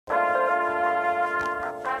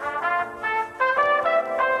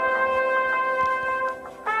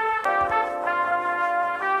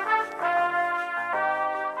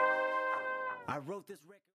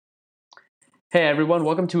Hey everyone,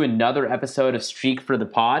 welcome to another episode of Streak for the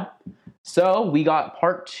Pod. So, we got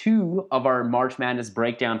part two of our March Madness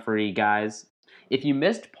breakdown for you guys. If you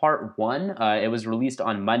missed part one, it was released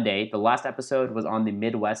on Monday. The last episode was on the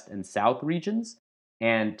Midwest and South regions.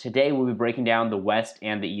 And today we'll be breaking down the West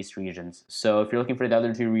and the East regions. So, if you're looking for the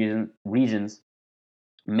other two regions,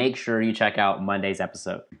 make sure you check out Monday's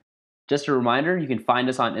episode. Just a reminder, you can find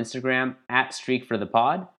us on Instagram at Streak for the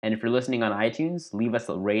Pod. And if you're listening on iTunes, leave us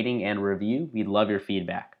a rating and review. We'd love your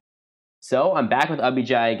feedback. So I'm back with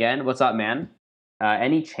Abhijay again. What's up, man?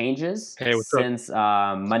 Any changes Hey, what's up? since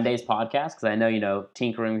Monday's podcast? Because I know,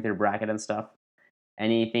 tinkering with your bracket and stuff.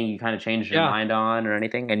 Anything you kind of changed your Yeah. mind on or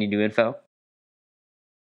anything? Any new info?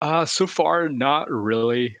 So far, not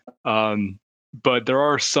really. But there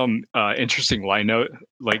are some interesting line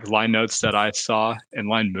notes that I saw and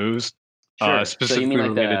line moves, Sure. So you mean specifically like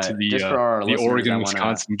related to just for our the listeners that Oregon want to.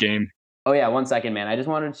 Wisconsin game. Oh yeah, one second, man. I just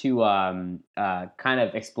wanted to kind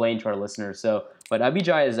of explain to our listeners. So what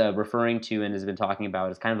Abhijay is referring to and has been talking about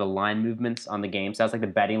is kind of the line movements on the game. So that's like the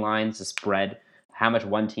betting lines, the spread, how much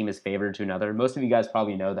one team is favored to another. Most of you guys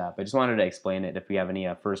probably know that, but just wanted to explain it if we have any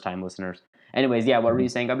first-time listeners. Anyways, yeah, what were Mhm. you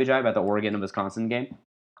saying, Abhijay, about the Oregon and Wisconsin game?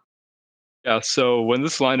 Yeah. So when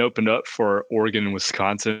this line opened up for Oregon and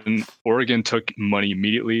Wisconsin, Oregon took money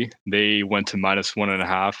immediately. They went to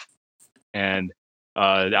 -1.5, and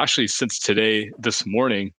actually since this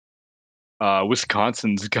morning,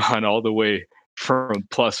 Wisconsin's gone all the way from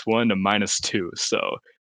 +1 to -2. So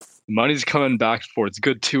money's coming back for it's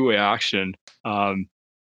good two-way action. Um,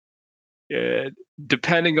 eh,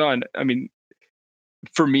 Depending on, I mean,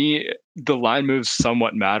 for me, the line moves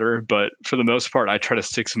somewhat matter, but for the most part, I try to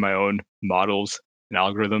stick to my own models and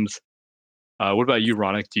algorithms. What about you,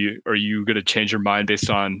 Ronick? Are you going to change your mind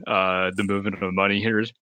based on the movement of money here?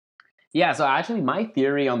 Yeah, so actually, my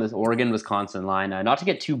theory on this Oregon Wisconsin line, not to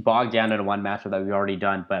get too bogged down into one matchup that we've already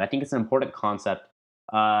done, but I think it's an important concept.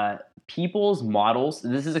 Uh, People's models,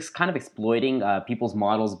 this is kind of exploiting people's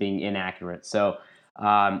models being inaccurate. So,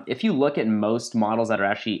 if you look at most models that are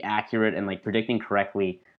actually accurate and like predicting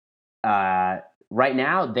correctly, uh, right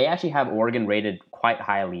now they actually have Oregon rated quite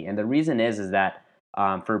highly, and the reason is that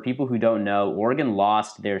for people who don't know, Oregon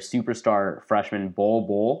lost their superstar freshman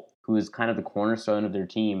Bull, who is kind of the cornerstone of their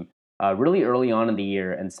team, really early on in the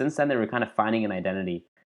year, and since then they were kind of finding an identity.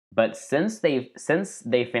 But since they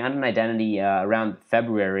found an identity around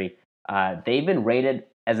February, they've been rated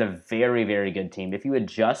as a very very good team. If you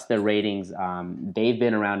adjust their ratings, they've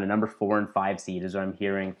been around a number 4 and 5 seed, is what I'm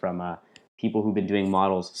hearing from people who've been doing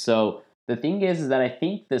models. So the thing is that I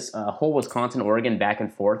think this whole Wisconsin Oregon back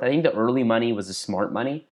and forth. I think the early money was the smart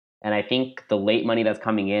money, and I think the late money that's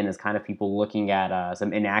coming in is kind of people looking at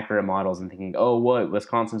some inaccurate models and thinking, oh, what,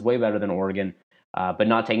 Wisconsin's way better than Oregon, but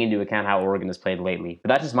not taking into account how Oregon has played lately. But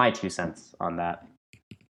that's just my 2 cents on that.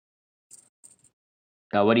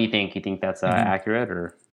 What do you think? You think that's Mhm. accurate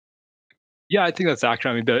or? Yeah, I think that's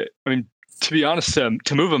accurate. I mean, to be honest,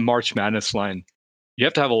 to move a March Madness line, you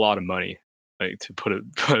have to have a lot of money, like to put it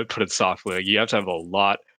put it softly. Like you have to have a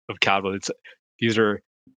lot of capital. These are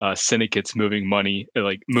syndicates moving money,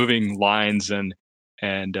 like moving lines, and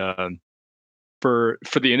for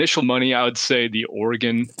the initial money, I would say the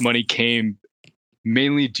Oregon money came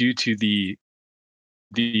mainly due to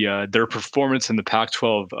their performance in the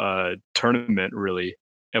Pac-12 tournament, really,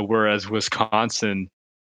 and whereas Wisconsin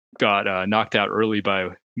got knocked out early by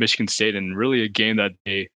Michigan State, and really a game that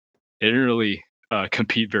they didn't really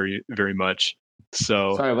compete very much.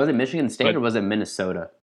 So Sorry, was it Michigan State but or was it Minnesota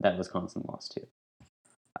that Wisconsin lost to?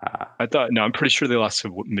 Uh, I thought no, I'm pretty sure they lost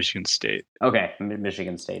to Michigan State. okay,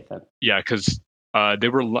 Michigan State then. Yeah, because they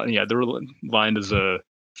were lined as a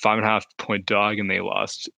 5.5 point dog, and they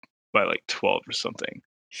lost by like 12 or something.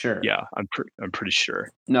 Sure. Yeah, I'm pretty sure.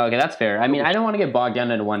 No, okay, that's fair. I mean, Oh, I don't want to get bogged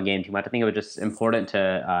down into one game too much. I think it was just important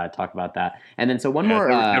to talk about that. And then, so one yeah, more.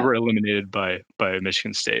 they were eliminated by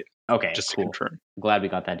Michigan State, Okay, just to cool. confirm. Glad we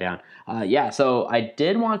got that down. Yeah, so I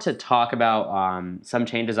did want to talk about some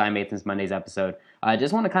changes I made since Monday's episode. I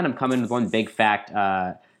just want to kind of come in with one big fact.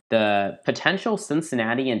 The potential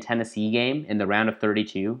Cincinnati and Tennessee game in the round of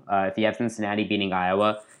 32. If you have Cincinnati beating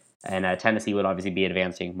Iowa, and Tennessee would obviously be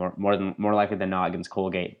advancing more likely than not against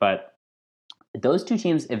Colgate. But those two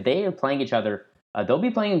teams, if they are playing each other, they'll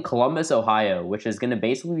be playing in Columbus, Ohio, which is going to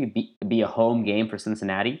basically be a home game for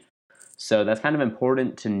Cincinnati. So that's kind of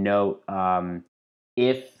important to note.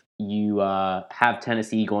 If you have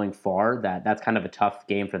Tennessee going far, that's kind of a tough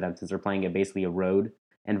game for them since they're playing at basically a road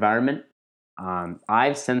environment.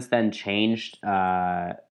 I've since then changed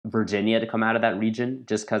Virginia to come out of that region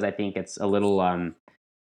just because I think it's a little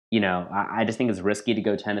I just think it's risky to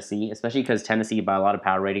go Tennessee, especially because Tennessee, by a lot of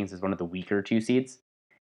power ratings, is one of the weaker two seeds.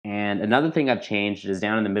 And another thing I've changed is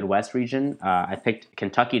down in the Midwest region. I picked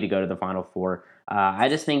Kentucky to go to the Final Four. I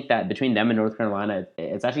just think that between them and North Carolina,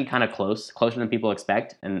 it's actually kind of close, closer than people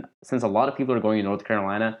expect. And since a lot of people are going to North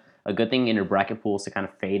Carolina, a good thing in your bracket pool is to kind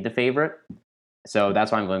of fade the favorite. So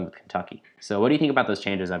that's why I'm going with Kentucky. So what do you think about those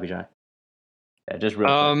changes, Abijay? Just real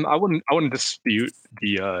quick. I wouldn't dispute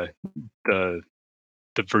the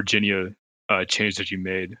the Virginia change that you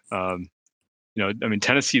made. I mean,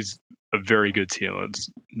 Tennessee's a very good team. Let's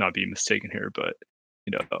not be mistaken here, but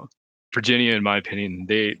Virginia, in my opinion,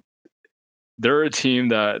 they're a team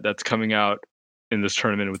that's coming out in this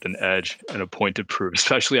tournament with an edge and a point to prove,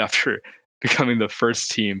 especially after becoming the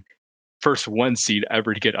first one seed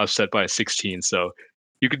ever to get upset by a 16. So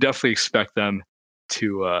you could definitely expect them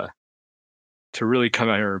to uh, to really come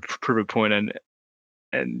out here and prove a point.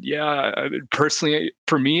 And yeah, personally,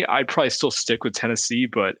 for me, I'd probably still stick with Tennessee,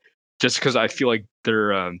 but just because I feel like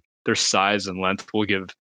their size and length will give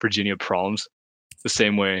Virginia problems, the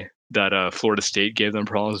same way that Florida State gave them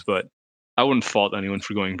problems. But I wouldn't fault anyone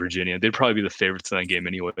for going Virginia. They'd probably be the favorites in that game,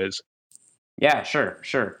 anyways. Yeah, sure,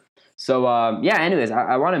 sure. So, yeah, anyways,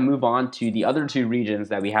 I want to move on to the other two regions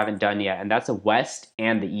that we haven't done yet, and that's the West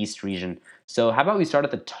and the East region. So, how about we start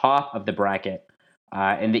at the top of the bracket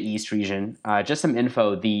in the East region? Just some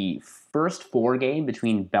info. The first four game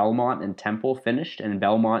between Belmont and Temple finished, and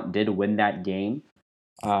Belmont did win that game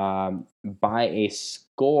by a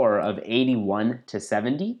score of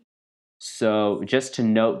 81-70. So, just to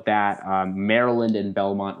note that Maryland and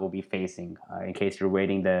Belmont will be facing, in case you're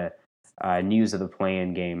waiting the news of the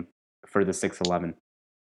play-in game for the 6-11.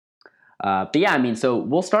 But yeah, I mean, so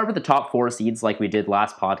we'll start with the top four seeds like we did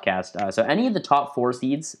last podcast. So any of the top four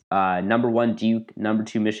seeds, number one Duke, number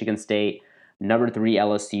two Michigan State, number three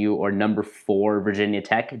LSU, or number four Virginia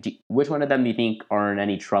Tech, which one of them do you think are in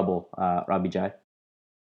any trouble, Robbie Jai?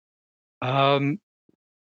 Um,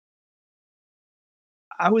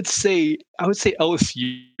 I would say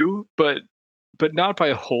LSU, but not by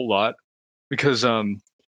a whole lot because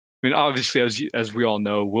I mean, obviously, as we all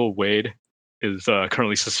know, Will Wade is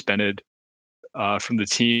currently suspended from the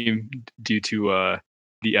team due to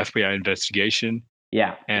the FBI investigation,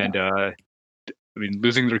 Yeah, and I mean,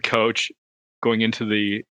 losing their coach going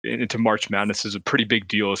into March Madness is a pretty big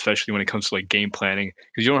deal, especially when it comes to like game planning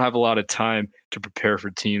because you don't have a lot of time to prepare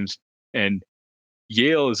for teams. And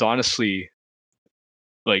Yale is honestly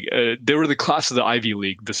like they were the class of the Ivy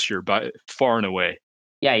League this year by far and away,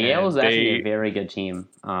 yeah. Yale is and actually a very good team.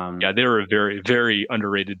 yeah, they were a very very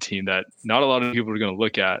underrated team that not a lot of people are going to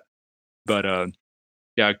look at. But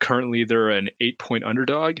yeah, currently they're an 8 point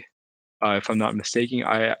underdog. If I'm not mistaken,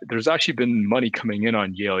 I there's actually been money coming in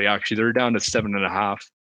on Yale. Yeah, actually, they're down to 7.5.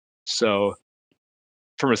 So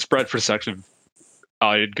from a spread perspective,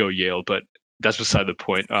 I'd go Yale, but that's beside the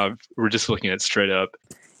point. We're just looking at straight up.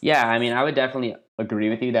 Yeah, I mean, I would definitely agree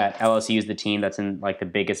with you that LSU is the team that's in like the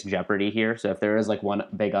biggest jeopardy here. So if there is like one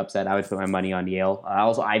big upset, I would put my money on Yale.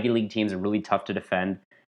 Also, Ivy League teams are really tough to defend,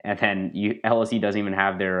 and then LSU doesn't even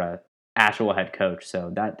have their actual head coach,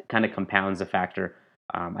 so that kind of compounds the factor.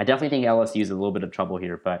 I definitely think LSU is a little bit of trouble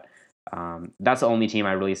here, but that's the only team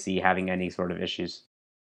I really see having any sort of issues.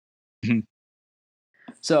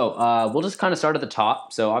 So we'll just kind of start at the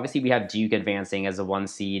top. So obviously we have Duke advancing as a one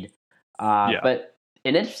seed, Yeah. but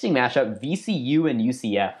an interesting matchup: VCU and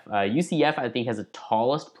UCF. UCF I think has the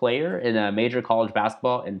tallest player in major college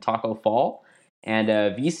basketball in Taco Fall, and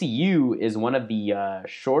VCU is one of the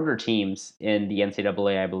shorter teams in the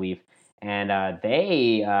NCAA, I believe, and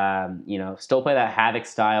they still play that havoc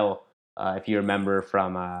style. If you remember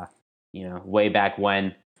from way back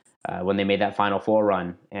when they made that Final Four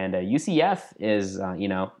run. And UCF is,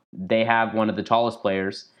 they have one of the tallest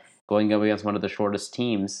players going up against one of the shortest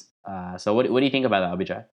teams. So what do you think about that,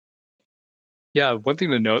 Abijay? Yeah, one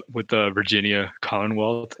thing to note with the Virginia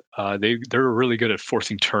Commonwealth, they're really good at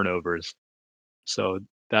forcing turnovers. So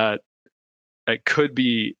that that could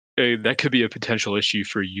be a potential issue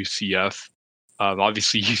for UCF.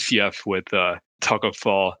 Obviously, UCF with Taco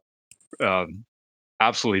Fall um,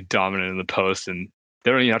 absolutely dominant in the post, and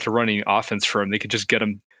they don't even have to run any offense for him. They could just get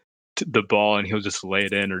him the ball, and he'll just lay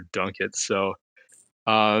it in or dunk it. So,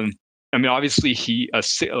 um, I mean, obviously,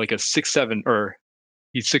 like a 6'7" or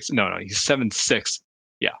he's six. No, he's 7'6".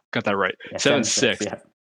 Yeah, got that right. Yeah, Seven 7-6. six. Yeah.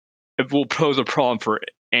 It will pose a problem for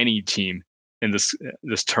any team in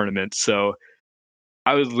this tournament. So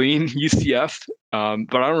I would lean UCF, but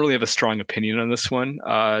I don't really have a strong opinion on this one.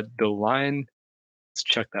 The line, let's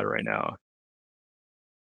check that right now.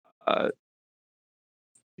 Uh,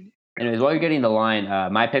 Anyways, while you're getting the line,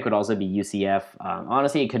 my pick would also be UCF.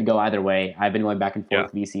 Honestly, it could go either way. I've been going back and Yeah,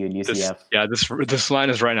 forth VCU and UCF. this line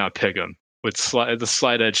is right now pick 'em with the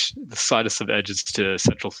slightest of edges to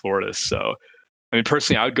Central Florida. So I mean,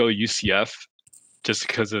 personally, I would go UCF just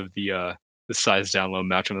because of the size down low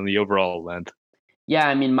matchup and the overall length. Yeah,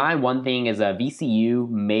 I mean, my one thing is VCU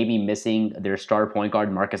may be missing their star point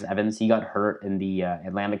guard, Marcus Evans. He got hurt in the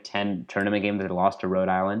Atlantic 10 tournament game that they lost to Rhode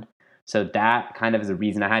Island. So that kind of is the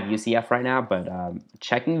reason I have UCF right now. But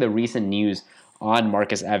checking the recent news on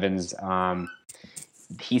Marcus Evans,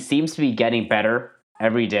 he seems to be getting better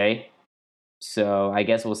every day. So I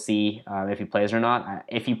guess we'll see if he plays or not.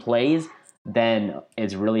 If he plays, then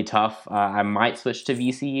it's really tough. I might switch to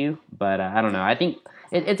VCU, but I don't know. I think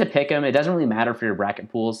it's a pick 'em. It doesn't really matter for your bracket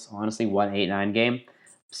pools, honestly. 1-8-9 game,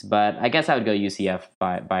 but I guess I would go UCF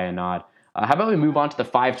by a nod. How about we move on to the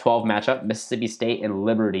 5-12 matchup, Mississippi State and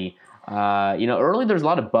Liberty. Early there's a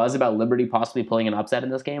lot of buzz about Liberty possibly pulling an upset in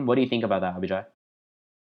this game. What do you think about that, Abijay?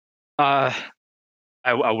 Uh,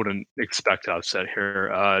 I wouldn't expect upset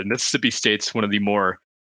here. Mississippi State's one of the more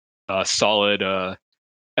solid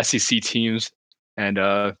SEC teams, and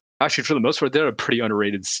actually for the most part, they're a pretty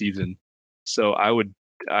underrated season. So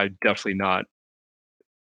I definitely not,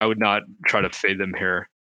 I would not try to fade them here.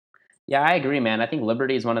 Yeah, I agree, man. I think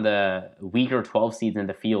Liberty is one of the weaker 12 seeds in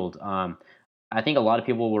the field. I think a lot of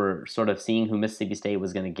people were sort of seeing who Mississippi State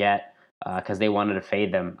was going to get because they wanted to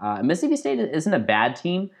fade them. Mississippi State isn't a bad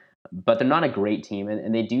team, but they're not a great team,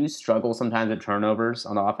 and they do struggle sometimes with turnovers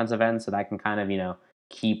on the offensive end, so that can kind of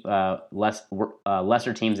keep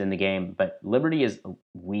lesser teams in the game. But Liberty is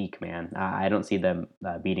weak, man. I don't see them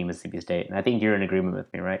beating Mississippi State, and I think you're in agreement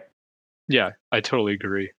with me, right? Yeah, I totally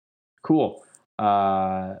agree. Cool.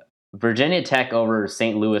 Uh, Virginia Tech over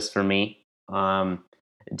St. Louis for me.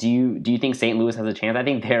 Do you think St. Louis has a chance? I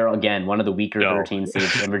think they're again one of the weaker No, 13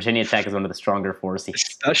 seeds, and Virginia Tech is one of the stronger 4 seeds.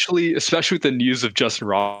 especially with the news of Justin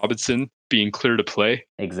Robinson being clear to play,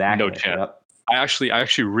 no Exactly. chance. Yep. I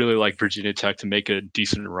actually really like Virginia Tech to make a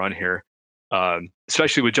decent run here,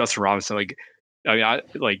 especially with Justin Robinson. Like, I mean, I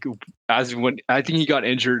like as when I think he got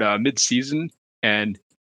injured mid-season, and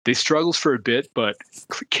they struggled for a bit, but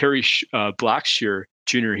Kerry Blackshear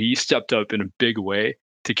Jr. he stepped up in a big way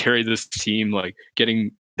to carry this team, like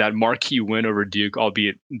getting that marquee win over Duke,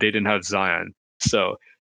 albeit they didn't have Zion. So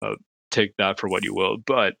uh, take that for what you will,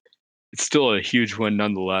 but it's still a huge win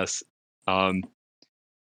nonetheless. Um,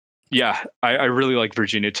 yeah, I really like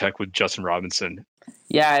Virginia Tech with Justin Robinson.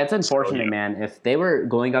 Yeah, it's So unfortunate, yeah, man. If they were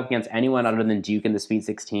going up against anyone other than Duke in the Sweet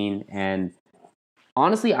 16, and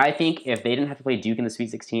honestly, I think if they didn't have to play Duke in the Sweet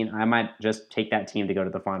 16, I might just take that team to go to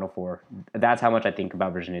the Final Four. That's how much I think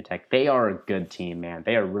about Virginia Tech. They are a good team, man.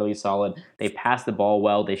 They are really solid. They pass the ball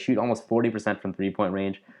well. They shoot almost 40% from 3-point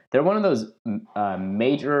range. They're one of those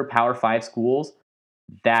major Power 5 schools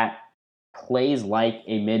that plays like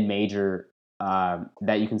a mid-major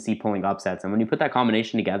that you can see pulling upsets. And when you put that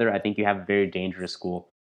combination together, I think you have a very dangerous school.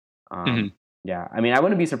 mhm, Yeah, I mean, I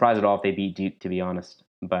wouldn't be surprised at all if they beat Duke, to be honest.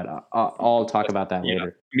 But I'll talk about that yeah.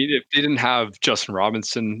 later. I mean, if they didn't have Justin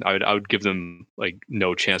Robinson, I would give them like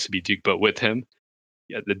no chance to beat Duke. But with him,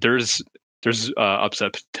 yeah, there's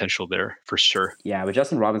upset potential there for sure. Yeah, but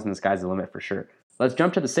Justin Robinson, the sky's the limit for sure. Let's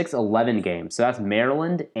jump to the 6-11 game. So that's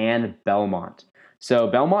Maryland and Belmont. So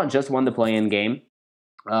Belmont just won the play-in game.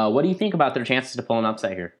 What do you think about their chances to pull an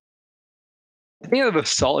upset here? I think I have a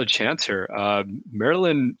solid chance here.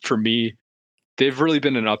 Maryland, for me, they've really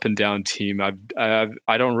been an up and down team.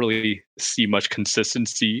 I don't really see much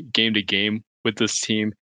consistency game to game with this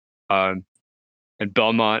team. Um, and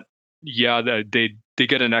Belmont, yeah, they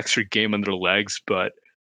get an extra game on their legs, but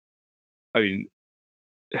I mean,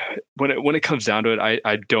 when it comes down to it,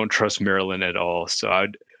 I don't trust Maryland at all. So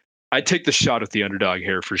I'd take the shot at the underdog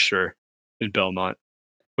here for sure in Belmont.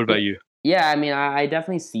 What Yeah, about you? yeah. I mean, I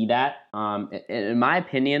definitely see that. In my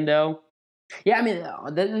opinion, though, yeah. I mean,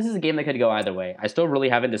 this is a game that could go either way. I still really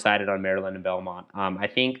haven't decided on Maryland and Belmont. I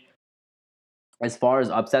think as far as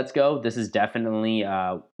upsets go, this is definitely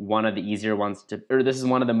one of the easier ones to, or this is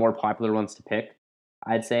one of the more popular ones to pick.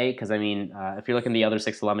 I'd say because I mean, if you're looking at the other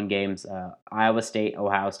 6-11 games, Iowa State,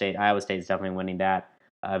 Ohio State, Iowa State is definitely winning that.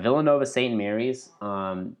 Villanova, St. Mary's.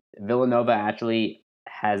 Villanova actually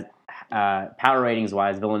has power ratings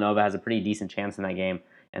wise, Villanova has a pretty decent chance in that game.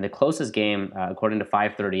 And the closest game, according to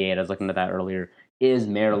 538, I was looking at that earlier, is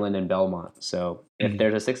Maryland and Belmont. So if Mhm.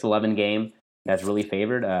 there's a 6-11 game that's really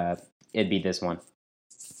favored, it'd be this one.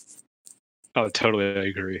 Oh, totally, I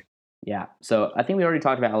agree. Yeah. So I think we already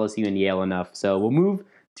talked about LSU and Yale enough. So we'll move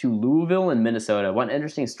to Louisville and Minnesota. One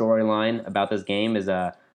interesting storyline about this game is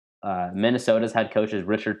Minnesota's head coach is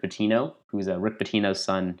Richard Pitino, who's Rick Pitino's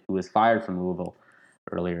son, who was fired from Louisville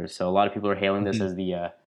earlier. So a lot of people are hailing this Mhm. as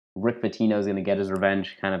the Rick Pitino's going to get his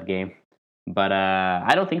revenge kind of game. But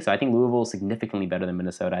I don't think so. I think Louisville is significantly better than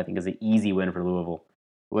Minnesota. I think it's an easy win for Louisville.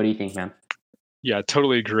 What do you think, man? Yeah,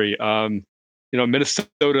 totally agree.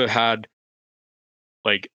 Minnesota had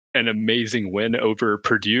like an amazing win over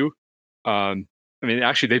Purdue.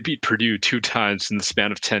 Actually, they beat Purdue 2 times in the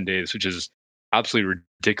span of 10 days, which is absolutely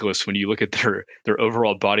ridiculous when you look at their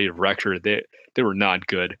overall body of record. They were not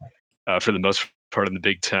good for the most part in the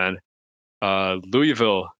Big Ten.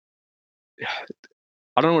 Louisville,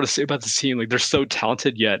 I don't know what to say about this team. Like they're so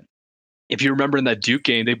talented, yet if you remember in that Duke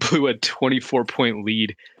game, they blew a 24-point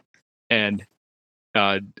lead and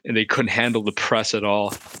and they couldn't handle the press at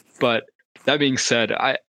all. But that being said,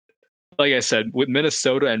 like I said, with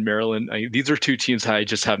Minnesota and Maryland, these are two teams I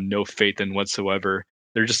just have no faith in whatsoever.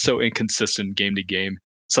 They're just so inconsistent game to game.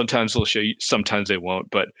 Sometimes they'll show you, sometimes they won't.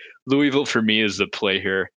 But Louisville for me is the play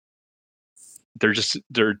here.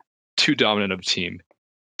 They're too dominant of a team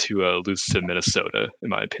to lose to Minnesota, in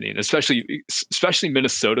my opinion. Especially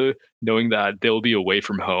Minnesota, knowing that they'll be away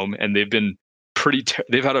from home, and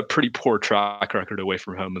they've had a pretty poor track record away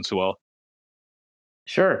from home as well.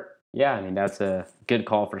 Sure. Yeah, I mean, that's a good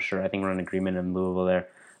call for sure. I think we're in agreement in Louisville there.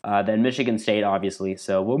 Then Michigan State, obviously.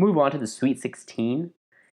 So we'll move on to the Sweet 16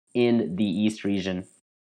 in the East region.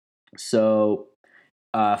 So,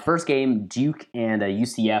 first game, Duke and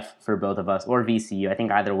UCF for both of us, or VCU. I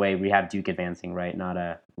think either way, we have Duke advancing, right? Not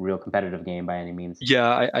a real competitive game by any means.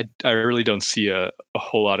 Yeah, I really don't see a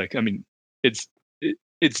whole lot of. I mean, it's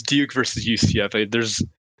it's Duke versus UCF. There's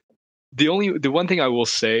the one thing I will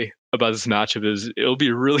say about this matchup is it'll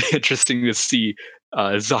be really interesting to see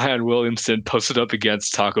Zion Williamson posted up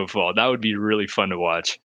against Taco Fall. That would be really fun to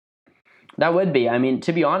watch. That would be. I mean,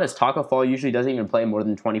 to be honest, Taco Fall usually doesn't even play more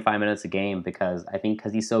than 25 minutes a game because I think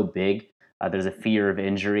because he's so big, there's a fear of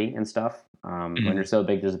injury and stuff. When Mhm. you're so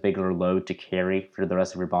big, there's a bigger load to carry for the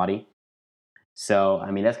rest of your body. So,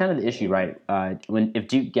 I mean, that's kind of the issue, right? When if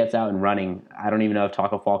Duke gets out and running, I don't even know if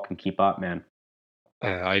Taco Fall can keep up, man.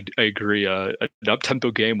 I agree. An up tempo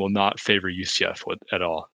game will not favor UCF at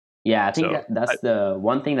all. Yeah, I think So that that's the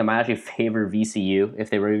one thing that might actually favor VCU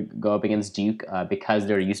if they were to go up against Duke because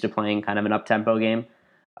they're used to playing kind of an up tempo game.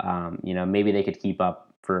 Maybe they could keep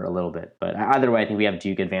up for a little bit. But either way, I think we have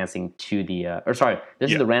Duke advancing to the or sorry, this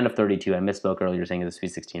is yeah. the round of 32. I misspoke earlier saying the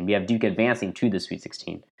Sweet 16. We have Duke advancing to the Sweet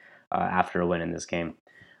 16 after a win in this game.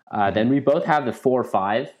 Mhm. Then we both have the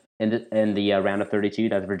 4-5 in the round of 32.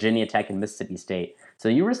 That's Virginia Tech and Mississippi State. So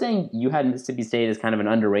you were saying you had Mississippi State as kind of an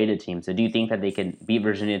underrated team. So do you think that they can beat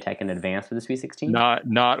Virginia Tech and advance to the Sweet 16?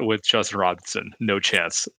 Not with Justin Robinson. No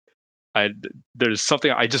chance. I There's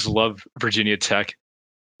something I just love Virginia Tech.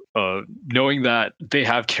 Knowing that they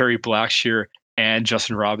have Kerry Blackshear and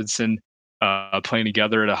Justin Robinson playing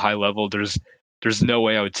together at a high level, there's no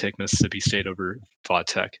way I would take Mississippi State over Va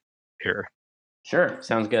Tech here. Sure,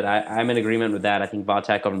 sounds good. I'm in agreement with that. I think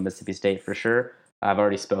Tech over Mississippi State for sure. I've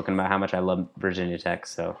already spoken about how much I love Virginia Tech,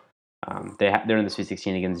 so they're in the Sweet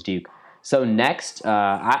 16 against Duke. So next,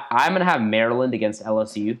 I'm going to have Maryland against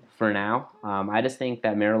LSU for now. I just think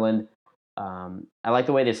that Maryland, I like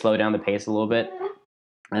the way they slow down the pace a little bit,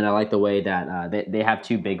 and I like the way that they have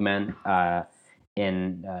two big men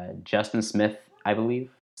in Justin Smith, I believe,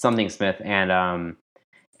 something Smith,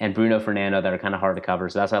 and Bruno Fernando that are kind of hard to cover.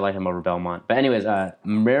 So that's why I like him over Belmont. But anyways,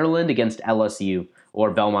 Maryland against LSU or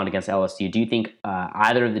Belmont against LSU. Do you think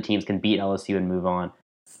either of the teams can beat LSU and move on?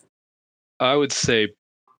 I would say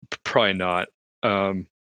probably not. Yeah,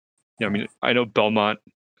 I mean, I know Belmont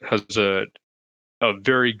has a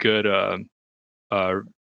very good uh,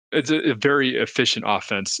 it's a very efficient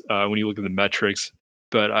offense when you look at the metrics.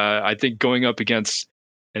 But I think going up against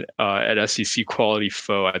an SEC quality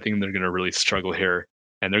foe, I think they're going to really struggle here,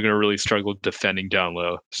 and they're going to really struggle defending down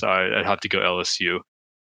low. So I'd have to go LSU.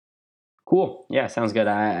 Cool. Yeah, sounds good.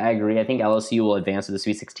 I agree. I think LSU will advance to the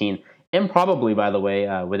Sweet 16, and probably, by the way,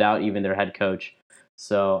 without even their head coach.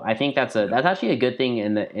 So I think that's actually a good thing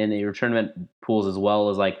in your tournament pools as well.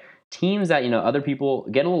 Is like teams that other people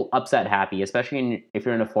get a little upset happy, especially if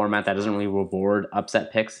you're in a format that doesn't really reward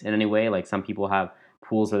upset picks in any way. Like some people have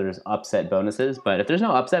pools where there's upset bonuses, but if there's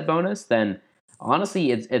no upset bonus, then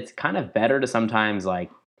honestly, it's kind of better to sometimes like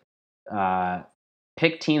uh,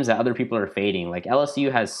 pick teams that other people are fading. Like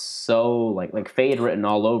LSU has so like fade written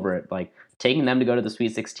all over it. Like taking them to go to the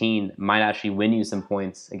Sweet 16 might actually win you some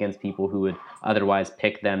points against people who would otherwise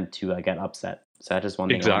pick them to get upset. So that's just one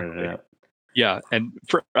thing I wanted to Exactly. note. Yeah, and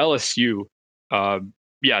for LSU,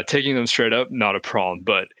 yeah, taking them straight up, not a problem.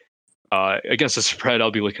 But against the spread,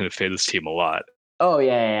 I'll be looking to fade this team a lot. Oh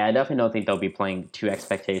yeah. I definitely don't think they'll be playing to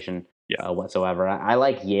expectation Yeah, whatsoever. I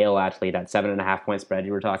like Yale actually, that 7.5 point spread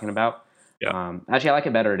you were talking about. yeah, Actually, I like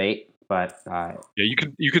it better at 8, but yeah.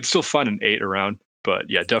 You could still find an 8 around, but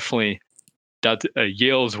yeah, definitely that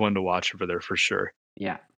Yale's one to watch over there for sure.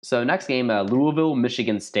 yeah. So next game, Louisville,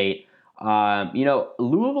 Michigan State.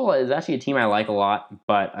 Louisville is actually a team I like a lot,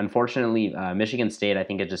 but unfortunately, Michigan State I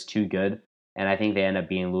think is just too good, and I think they end up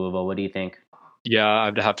being Louisville. What do you think? Yeah,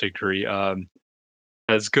 I'd have to agree.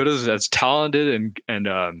 As good as talented and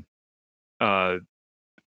uh,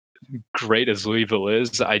 great as Louisville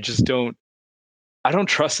is, I don't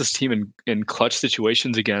trust this team in clutch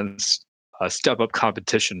situations against step up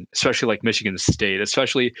competition, especially like Michigan State,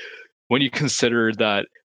 especially when you consider that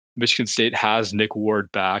Michigan State has Nick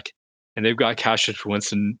Ward back and they've got Cassius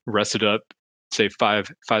Winston rested up, say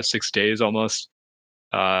 6 days almost.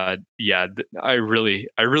 Yeah, I really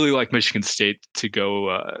like Michigan State to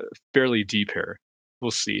go fairly deep here.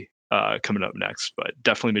 We'll see coming up next, but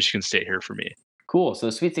definitely Michigan State here for me. Cool. So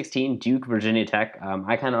Sweet 16, Duke, Virginia Tech.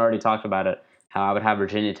 I kind of already talked about it, how I would have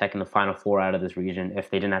Virginia Tech in the Final Four out of this region if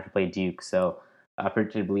they didn't have to play Duke. So,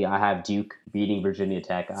 predictably, I have Duke beating Virginia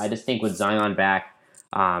Tech. I just think with Zion back,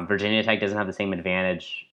 Virginia Tech doesn't have the same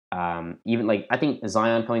advantage. Even like I think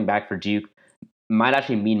Zion coming back for Duke might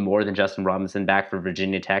actually mean more than Justin Robinson back for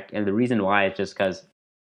Virginia Tech, and the reason why is just because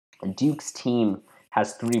Duke's team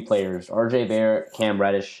has three players: R.J. Barrett, Cam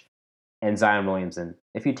Reddish, and Zion Williamson.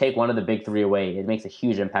 If you take one of the big three away, it makes a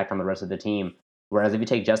huge impact on the rest of the team. Whereas if you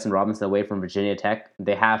take Justin Robinson away from Virginia Tech,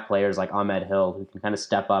 they have players like Ahmed Hill who can kind of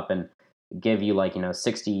step up and give you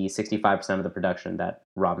 65% of the production that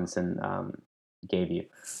Robinson gave you.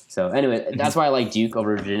 So anyway, Mhm. that's why I like Duke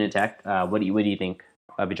over Virginia Tech. What do you think,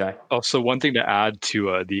 Abijay? Also, one thing to add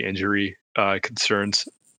to the injury concerns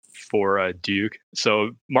for Duke.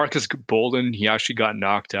 So Marcus Bolden, he actually got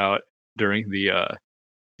knocked out during the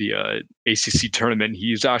ACC tournament.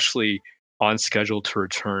 He's actually on schedule to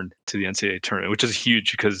return to the NCAA tournament, which is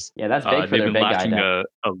huge because Yeah, that's big for they've their been big guy lacking depth.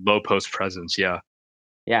 a low post presence. Yeah,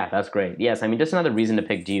 Yeah, that's great. Yes, I mean just another reason to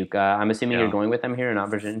pick Duke. I'm assuming you're yeah, going with them here, not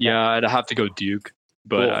Virginia Tech. yeah. I'd have to go Duke,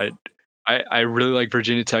 but Cool. I really like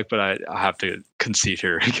Virginia Tech, but I have to concede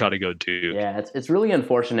here. Got to go Duke. Yeah, it's really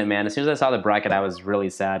unfortunate, man. As soon as I saw the bracket, I was really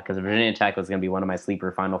sad because Virginia Tech was going to be one of my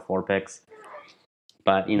sleeper Final Four picks.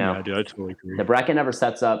 But Yeah, dude, I totally the agree. bracket never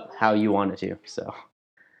sets up how you want it to, so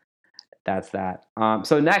that's that.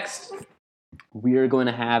 So next, we are going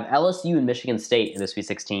to have LSU and Michigan State in the Sweet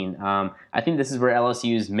 16. I think this is where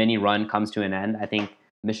LSU's mini run comes to an end. I think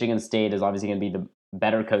Michigan State is obviously going to be the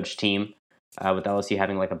better coach team. With LSU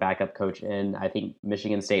having like a backup coach in, I think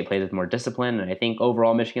Michigan State plays with more discipline, and I think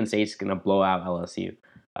overall Michigan State's going to blow out LSU.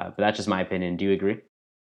 But that's just my opinion. Do you agree?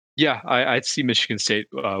 Yeah, I'd see Michigan State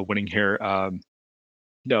winning here.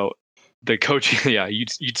 No, the coaching. Yeah, you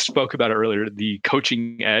spoke about it earlier. The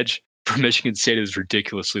coaching edge for Michigan State is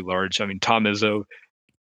ridiculously large. I mean, Tom Izzo,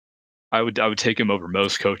 I would take him over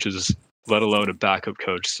most coaches, let alone a backup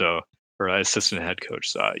coach. So or an assistant head coach.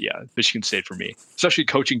 So yeah, Michigan State for me, especially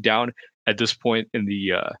coaching down at this point in the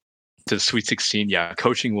to the Sweet 16. Yeah,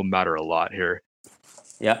 coaching will matter a lot here.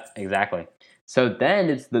 Yep, exactly. So then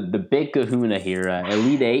it's the big kahuna here.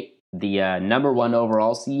 Elite Eight, the number one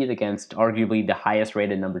overall seed against arguably the highest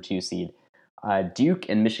rated number two seed, Duke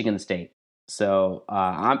and Michigan State. So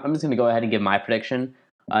I'm just going to go ahead and give my prediction.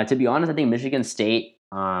 To be honest, I think Michigan State,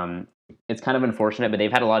 it's kind of unfortunate, but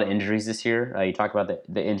they've had a lot of injuries this year. You talk about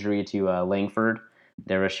the injury to Langford,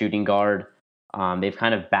 they're a shooting guard. They've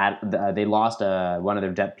kind of they lost one of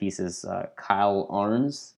their depth pieces, Kyle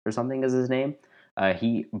Arns or something is his name.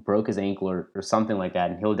 He broke his ankle or something like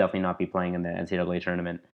that, and he'll definitely not be playing in the NCAA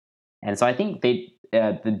tournament. And so I think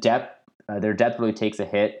their depth really takes a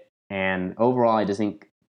hit, and overall, I just think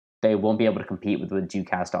they won't be able to compete with what Duke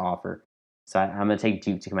has to offer. So I'm going to take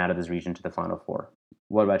Duke to come out of this region to the Final Four.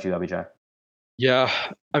 What about you, Abijay? Yeah,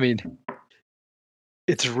 I mean,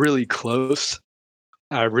 it's really close.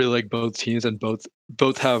 I really like both teams, and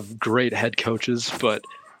both have great head coaches, but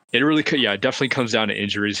yeah, it definitely comes down to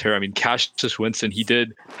injuries here. I mean, Cassius Winston, he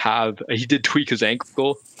did tweak his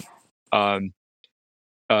ankle um,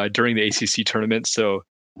 during the ACC tournament, so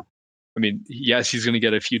I mean, yes, he's going to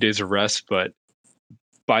get a few days of rest, but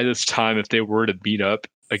by this time, if they were to beat up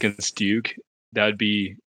against Duke, that'd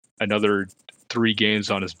be another 3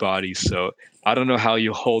 games on his body. So I don't know how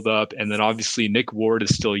you hold up, and then obviously Nick Ward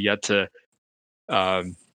is still yet to. I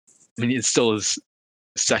mean, it's still his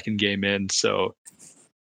second game in, so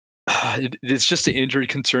it's just the injury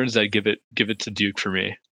concerns that give it to Duke for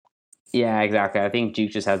me. Yeah, exactly. I think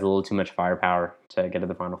Duke just has a little too much firepower to get to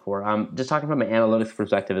the Final Four. Just talking from an analytics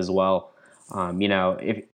perspective as well.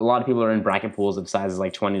 If a lot of people are in bracket pools of sizes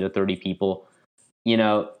like 20 to 30 people,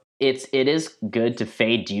 it is good to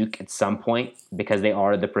fade Duke at some point because they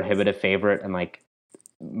are the prohibitive favorite, and like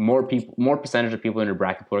more percentage of people in your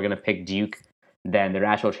bracket pool are going to pick Duke than their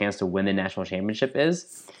actual chance to win the national championship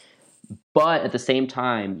is. But at the same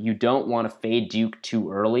time, you don't want to fade Duke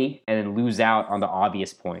too early and then lose out on the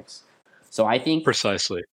obvious points. So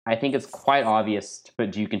Precisely. I think it's quite obvious to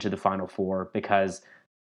put Duke into the Final Four because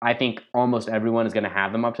I think almost everyone is going to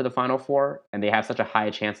have them up to the Final Four, and they have such a high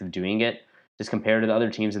chance of doing it. Just compared to the other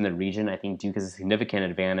teams in the region, I think Duke has a significant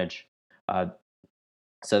advantage. Uh,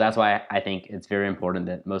 so that's why I think it's very important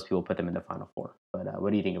that most people put them in the Final Four. But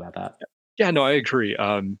what do you think about that? Yeah, no, I agree.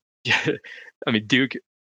 Yeah, I mean, Duke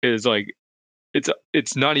is like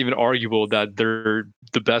it's not even arguable that they're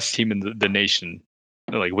the best team in the nation,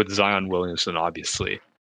 like with Zion Williamson, obviously.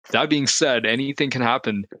 That being said, anything can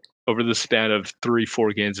happen over the span of 3,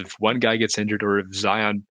 4 games. If one guy gets injured, or if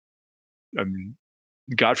Zion, um,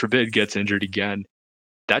 God forbid, gets injured again,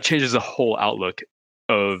 that changes the whole outlook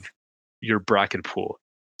of your bracket pool.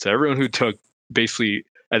 So everyone who took basically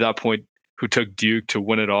at that point who took Duke to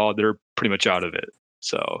win it all, they're pretty much out of it.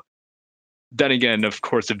 So then again, of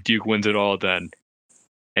course, if Duke wins it all, then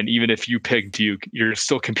and even if you pick Duke, you're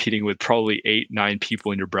still competing with probably 8, 9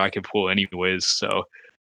 people in your bracket pool, anyways. So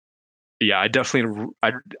yeah,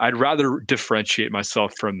 I'd rather differentiate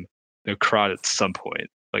myself from the crowd at some point,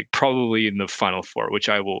 like probably in the Final Four, which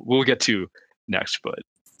we'll get to next. But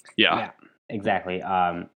yeah, Yeah, exactly.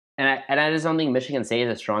 And I just don't think Michigan State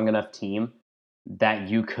is a strong enough team that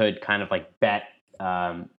you could kind of like bet,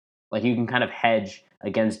 like you can kind of hedge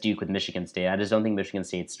against Duke with Michigan State. I just don't think Michigan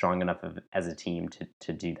State's strong enough as a team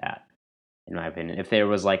to do that, in my opinion. If there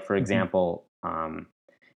was like, for Mhm. example,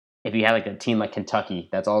 if you had like a team like Kentucky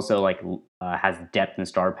that's also like has depth and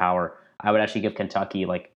star power, I would actually give Kentucky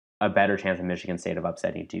like a better chance than Michigan State of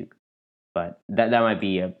upsetting Duke. But that might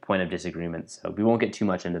be a point of disagreement, so we won't get too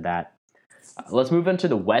much into that. Let's move into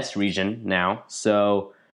the West region now.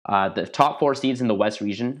 So the top four seeds in the West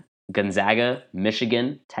region: Gonzaga,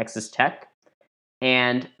 Michigan, Texas Tech,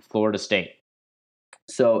 and Florida State.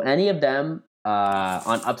 So any of them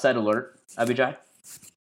on upside alert, Abijay?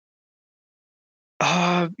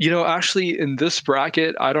 Actually, in this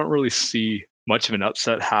bracket, I don't really see much of an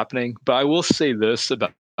upset happening. But I will say this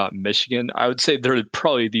about Michigan: I would say they're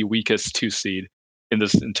probably the weakest 2 seed in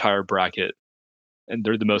this entire bracket, and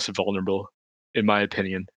they're the most vulnerable, in my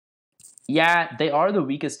opinion. Yeah, they are the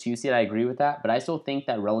weakest two seed. I agree with that, but I still think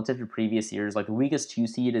that relative to previous years, like the weakest two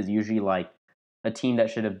seed is usually like a team that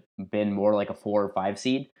should have been more like a 4 or 5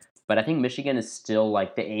 seed. But I think Michigan is still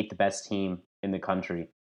like the eighth best team in the country,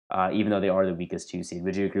 even though they are the weakest two seed.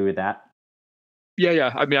 Would you agree with that? Yeah,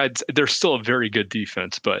 yeah. I mean, they're still a very good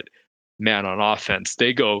defense, but man, on offense,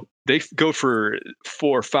 they go for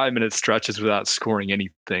 4 or 5 minute stretches without scoring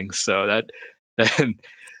anything. So that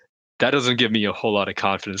that doesn't give me a whole lot of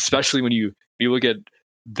confidence, especially when you look at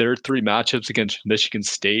their 3 matchups against Michigan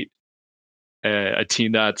State, a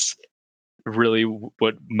team that's really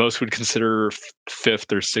what most would consider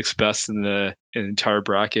fifth or sixth best in the entire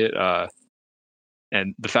bracket.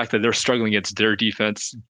 And the fact that they're struggling against their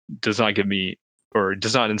defense does not give me or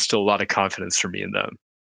does not instill a lot of confidence for me in them.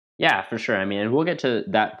 Yeah, for sure. I mean, and we'll get to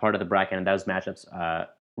that part of the bracket and those matchups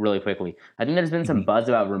really quickly. I think there's been some Mhm. buzz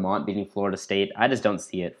about Vermont beating Florida State. I just don't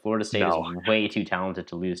see it. Florida State is No, way too talented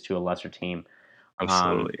to lose to a lesser team.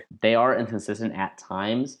 absolutely. They are inconsistent at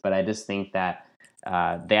times, but I just think that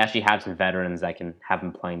they actually have some veterans that can have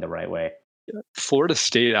them playing the right way. Florida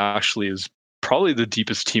State actually is probably the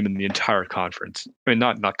deepest team in the entire conference. I mean,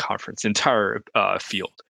 not conference, entire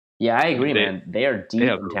field. Yeah, I Like agree, man. They are they deep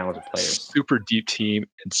have and talented a players. super deep team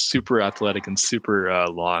and super athletic and super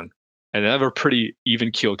long, and they have a pretty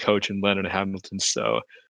even keel coach in Lennon Hamilton. So,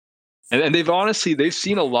 and they've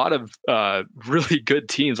seen a lot of really good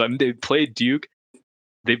teams. I mean, they've played Duke,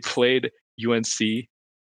 they've played UNC,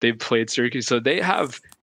 they've played Syracuse, so they have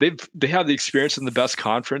the experience in the best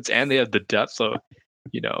conference, and they have the depth. So,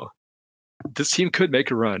 you know, this team could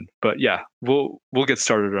make a run. But yeah, we'll get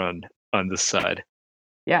started on this side.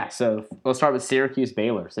 Yeah, so we'll start with Syracuse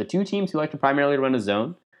Baylor. So two teams who like to primarily run a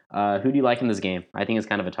zone. Who do you like in this game? I think it's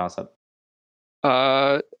kind of a toss up.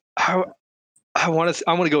 Uh, I I want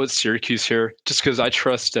to go with Syracuse here, just because I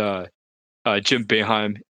trust Jim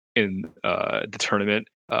Boeheim in the tournament.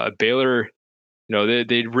 Baylor,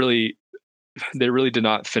 they really did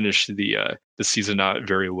not finish the season out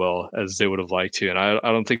very well as they would have liked to, and I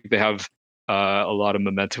don't think they have a lot of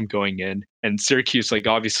momentum going in. And Syracuse, like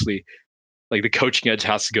obviously, like the coaching edge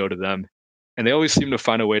has to go to them, and they always seem to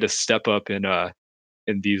find a way to step up in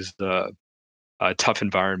these tough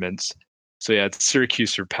environments. So yeah, it's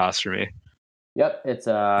Syracuse or pass for me. Yep, it's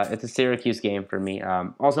a Syracuse game for me.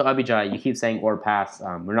 Also, Abijah, you keep saying or pass.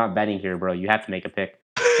 We're not betting here, bro. You have to make a pick.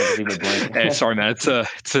 Can't just leave it blank. Hey, sorry, man. It's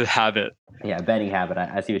a habit. Yeah, betting habit.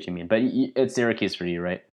 I see what you mean, but it's Syracuse for you,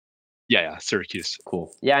 right? Yeah, Syracuse.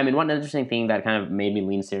 Cool. Yeah, I mean, one interesting thing that kind of made me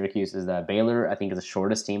lean Syracuse is that Baylor, I think, is the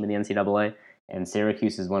shortest team in the NCAA, and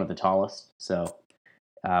Syracuse is one of the tallest. So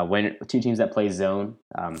when two teams that play zone,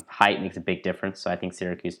 height makes a big difference. So I think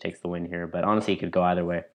Syracuse takes the win here, but honestly, it could go either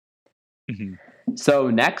way. Hmm. So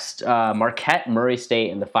next, Marquette, Murray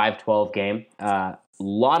State in the 5-12 game.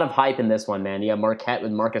 Lot of hype in this one, man. You have Marquette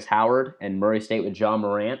with Marcus Howard and Murray State with John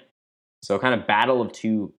Morant. So kind of battle of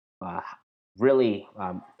two really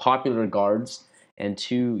popular guards and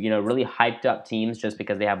two really hyped up teams just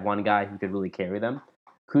because they have one guy who could really carry them.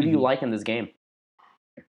 Who do you Hmm. like in this game?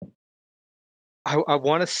 I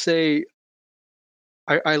want to say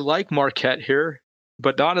I like Marquette here,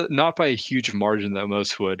 but not by a huge margin that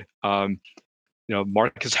most would.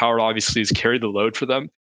 Marcus Howard obviously has carried the load for them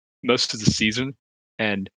most of the season,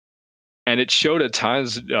 and it showed at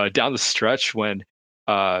times down the stretch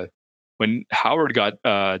uh, when Howard got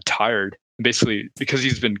tired, basically because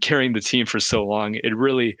he's been carrying the team for so long. It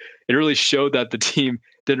really showed that the team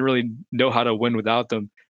didn't really know how to win without them.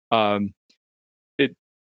 Um, it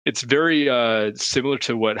it's very similar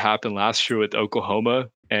to what happened last year with Oklahoma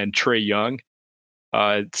and Trae Young.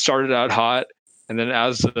 It started out hot, and then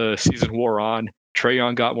as the season wore on, Trae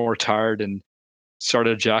Young got more tired and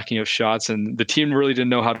started jacking up shots, and the team really didn't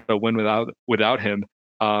know how to win without him.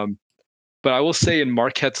 Um, but I will say, in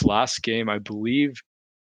Marquette's last game, I believe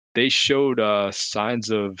they showed signs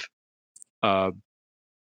of uh,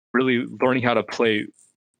 really learning how to play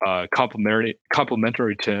complementary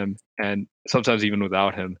to him, and sometimes even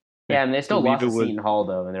without him. I Yeah, and they still believe lost it to was Seton Hall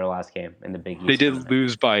though in their last game in the Big they East did tournament.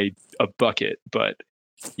 lose by a bucket, but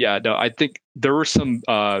yeah, no, I think there were some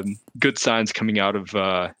good signs coming out of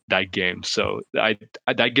that game. So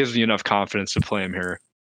that gives me enough confidence to play him here.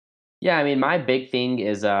 Yeah, I mean, my big thing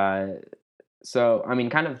is so I mean,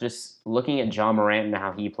 kind of just looking at John Morant and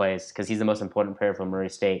how he plays because he's the most important player for Murray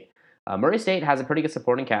State. Murray State has a pretty good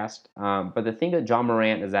supporting cast, but the thing with John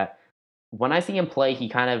Morant is that when I see him play, he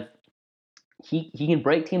kind of he can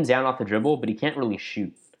break teams down off the dribble, but he can't really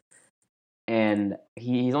shoot. And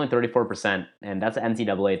he's only 34%, and that's an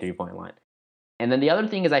NCAA 3 point line. And then the other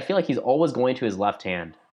thing is, I feel like he's always going to his left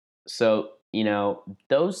hand. So,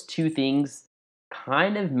 those two things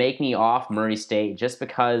kind of make me off Murray State just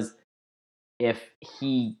because if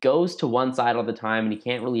he goes to one side all the time and he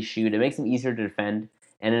can't really shoot, it makes him easier to defend.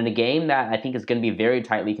 And in a game that I think is going to be very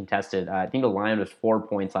tightly contested, I think the line was 4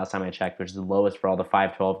 points last time I checked, which is the lowest for all the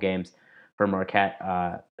 5-12 games for Marquette,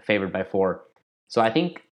 favored by 4. So I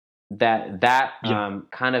think that Yeah,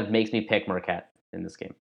 kind of makes me pick Marquette in this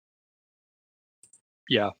game.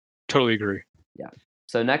 yeah, totally agree. Yeah.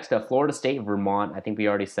 So next, Florida State, Vermont. I think we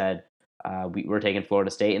already said we're taking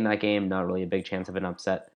Florida State in that game. Not really a big chance of an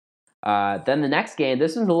upset. Then the next game,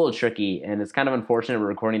 this one's a little tricky, and it's kind of unfortunate we're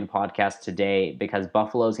recording the podcast today because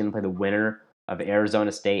Buffalo is going to play the winner of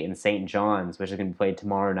Arizona State and St. John's, which is going to be played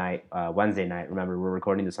tomorrow night, Wednesday night. Remember, we're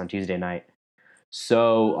recording this on Tuesday night.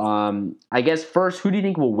 So I guess first, who do you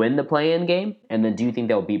think will win the play-in game, and then do you think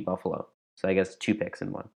they'll beat Buffalo? So I guess two picks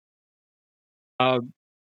in one. Um,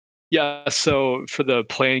 yeah, so for the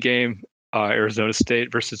playing game, Arizona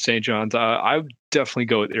State versus St. John's, I would definitely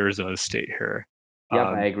go with Arizona State here. Yep,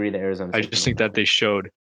 I Um, agree that Arizona I State's just going to think win that that one. they showed,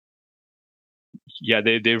 yeah,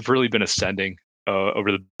 they've really been ascending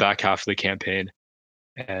over the back half of the campaign,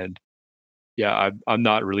 and yeah, I'm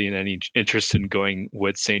not really in any interest in going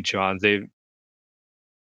with St. John's.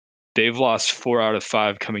 They've lost 4 out of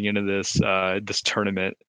 5 coming into this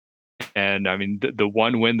tournament, and I mean the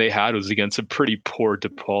one win they had was against a pretty poor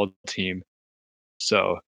DePaul team.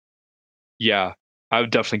 So yeah, I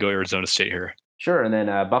would definitely go Arizona State here. Sure, and then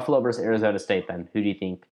Buffalo versus Arizona State. Then who do you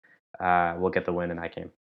think will get the win in that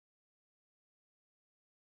game?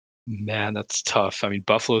 Man, that's tough. I mean,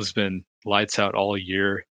 Buffalo's been lights out all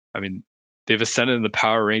year. I mean, they've ascended in the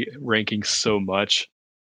power rankings so much.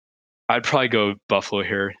 I'd probably go Buffalo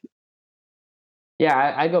here.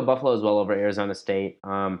 Yeah, I go Buffalo as well over Arizona State.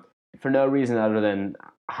 For no reason other than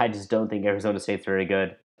I just don't think Arizona State's very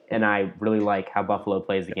good, and I really like how Buffalo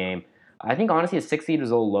plays the game. I think honestly, a 6 seed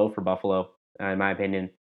is a little low for Buffalo, in my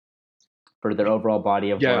opinion, for their overall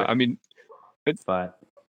body of Yeah, work. I mean, But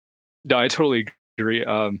no, I totally agree.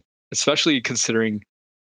 Especially considering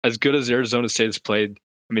as good as Arizona State has played,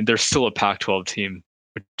 I mean, they're still a Pac-12 team,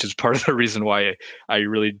 which is part of the reason why I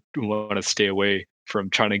really want to stay away from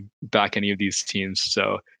trying to back any of these teams.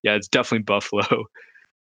 So yeah, it's definitely Buffalo.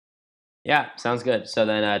 Yeah, sounds good. So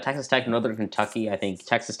then Texas Tech, Northern Kentucky. I think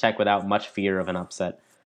Texas Tech without much fear of an upset.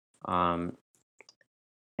 Um,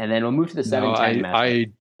 and then we'll move to the No, 7-10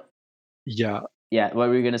 matchup. yeah. Yeah, what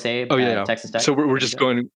were you gonna say? Oh yeah. Texas Tech. So we're What did just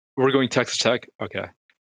you say? going Texas Tech. Okay.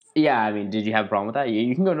 Yeah, I mean, did you have a problem with that?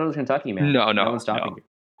 You can go Northern Kentucky, man. No, No no, one's stopping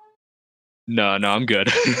no. you. No, I'm good.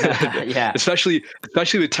 Yeah, especially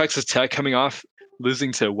with Texas Tech coming off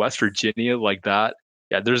losing to West Virginia like that.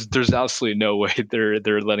 Yeah, there's absolutely no way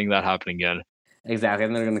they're letting that happen again. exactly.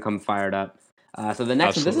 And they're gonna come fired up. So the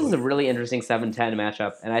next one, this is Absolutely. a really interesting 7-10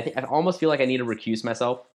 matchup, and I think I almost feel like I need to recuse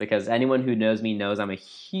myself because anyone who knows me knows I'm a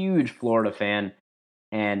huge Florida fan,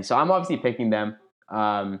 and so I'm obviously picking them.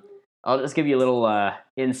 Um, I'll just give you a little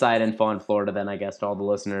inside info on Florida, then I guess to all the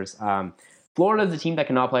listeners. Florida is a team that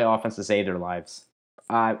cannot play offense to save their lives.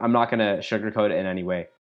 I'm not going to sugarcoat it in any way.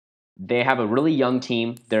 They have a really young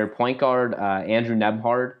team. Their point guard, Andrew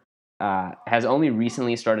Nebhard, has only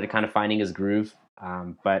recently started kind of finding his groove,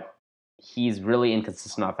 but he's really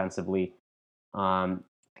inconsistent offensively. Um,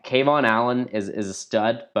 Kayvon Allen is a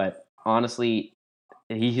stud, but honestly,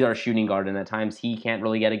 he's our shooting guard, and at times he can't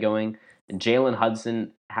really get it going. And Jalen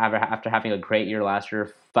Hudson, after having a great year last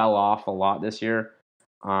year, fell off a lot this year.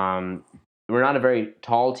 Um, we're not a very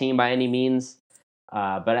tall team by any means,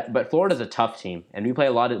 but Florida's a tough team, and we play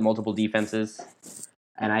a lot of multiple defenses,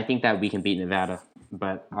 and I think that we can beat Nevada.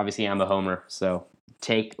 But obviously, I'm a homer, so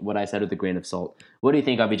take what I said with a grain of salt. What do you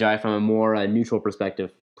think, Abijay, from a more neutral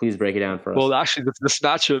perspective? Please break it down for us. Well, actually, this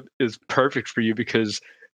matchup is perfect for you because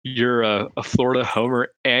you're a Florida homer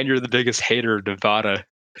and you're the biggest hater of Nevada.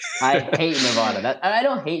 I hate Nevada. That I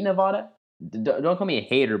don't hate Nevada. Don't call me a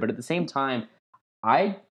hater, but at the same time,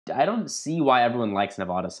 I I don't see why everyone likes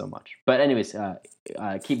Nevada so much. But anyways,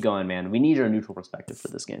 keep going, man. We need your neutral perspective for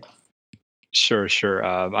this game. Sure, sure.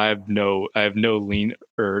 I have no lean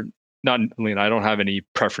or not lean. I don't have any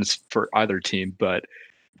preference for either team, but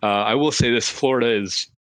I will say this: Florida is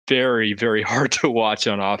very, very hard to watch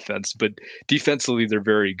on offense, but defensively they're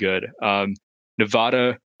very good.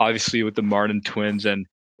 Nevada, obviously, with the Martin twins, and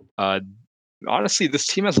uh, honestly, this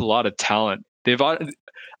team has a lot of talent.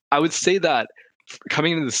 I would say that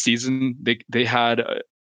coming into the season, they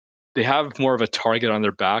have more of a target on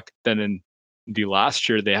their back than in the last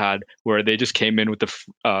year they had, where they just came in with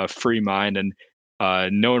a free mind and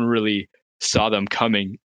no one really saw them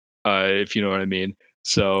coming, if you know what I mean.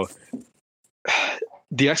 So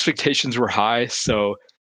the expectations were high. So,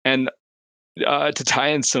 and to tie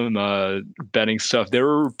in some betting stuff, they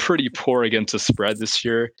were pretty poor against the spread this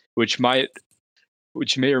year, which may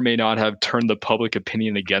or may not have turned the public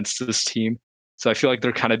opinion against this team. So I feel like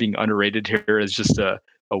they're kind of being underrated here as just a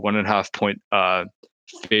 1.5 point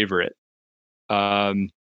favorite. Um,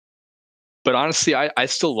 but honestly, I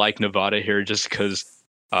still like Nevada here just because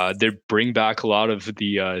they bring back a lot of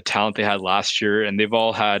the talent they had last year, and they've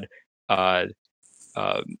all had uh,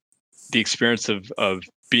 uh, the experience of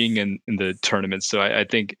being in the tournament. So I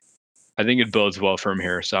think it bodes well for him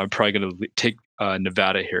here. So I'm probably going to take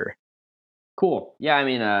Nevada here. Cool. Yeah, I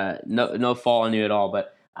mean, no fault on you at all.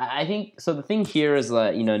 But I think so. The thing here is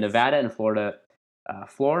that Nevada and Florida.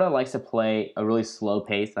 Florida likes to play a really slow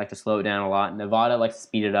pace, like to slow it down a lot. Nevada likes to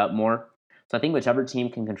speed it up more. So I think whichever team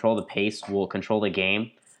can control the pace will control the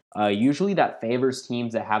game. Usually that favors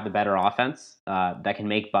teams that have the better offense, that can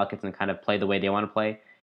make buckets and kind of play the way they want to play,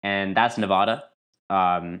 and that's Nevada.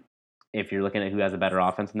 Um, if you're looking at who has a better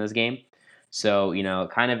offense in this game, so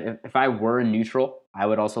kind of if I were neutral, I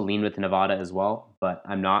would also lean with Nevada as well, but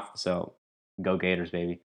I'm not. So go Gators,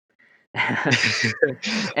 baby. Yeah,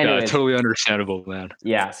 Anyways, totally understandable, man.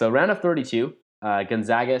 yeah. So round of 32,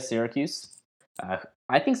 Gonzaga, Syracuse. Uh,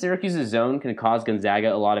 I think Syracuse's zone can cause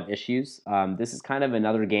Gonzaga a lot of issues. This is kind of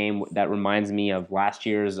another game that reminds me of last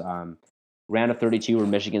year's round of 32 where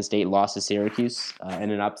Michigan State lost to Syracuse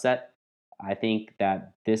in an upset. I think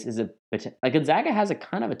that this is like Gonzaga has a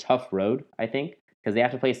kind of a tough road, I think, because they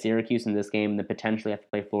have to play Syracuse in this game and then potentially have to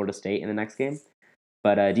play Florida State in the next game.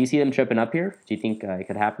 But do you see them tripping up here? Do you think it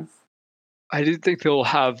could happen? I do think they'll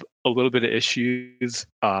have a little bit of issues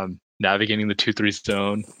navigating the 2-3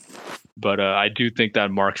 zone, but I do think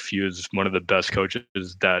that Mark Few is one of the best coaches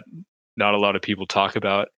that not a lot of people talk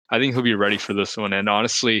about. I think he'll be ready for this one. And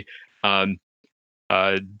honestly, um,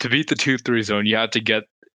 to beat the 2-3 zone, you have to get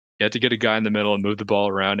a guy in the middle and move the ball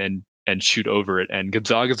around and shoot over it. And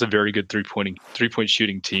Gonzaga is a very good 3-point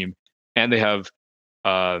shooting team, and they have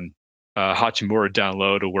um, Hachimura down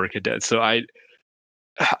low to work it dead. So I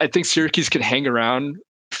think Syracuse can hang around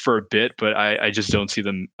for a bit, but I just don't see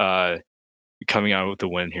them coming out with the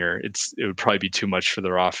win here. It would probably be too much for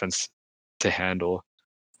their offense to handle.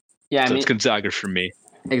 Yeah, I So it's mean, Gonzaga for me.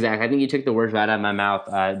 Exactly. I think you took the words right out of my mouth.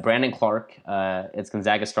 Brandon Clark, it's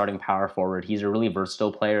Gonzaga's starting power forward. He's a really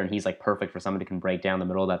versatile player, and he's like perfect for someone who can break down the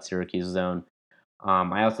middle of that Syracuse zone.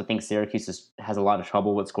 I also think has a lot of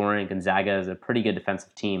trouble with scoring. Gonzaga is a pretty good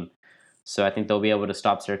defensive team. So I think they'll be able to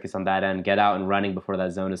stop Syracuse on that end, get out and running before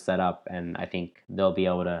that zone is set up, and I think they'll be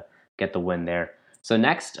able to get the win there. So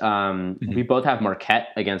next, we Mhm. both have Marquette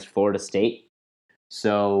against Florida State.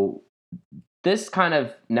 So this kind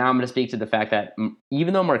of now I'm going to speak to the fact that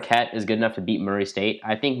even though Marquette is good enough to beat Murray State,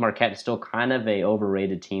 I think Marquette is still kind of a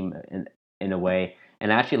overrated team in a way,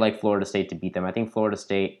 and I actually like Florida State to beat them. I think Florida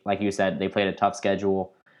State, like you said, they played a tough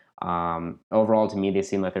schedule. Overall, to me, they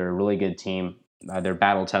seem like they're a really good team. They're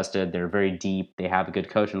battle tested. They're very deep. They have a good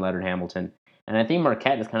coach in Leonard Hamilton, and I think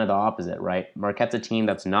Marquette is kind of the opposite, right? Marquette's a team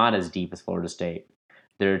that's not as deep as Florida State.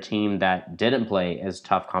 They're a team that didn't play as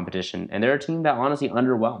tough competition, and they're a team that honestly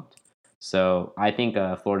underwhelmed. So I think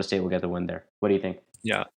Florida State will get the win there. What do you think?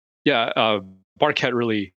 Yeah, yeah. Marquette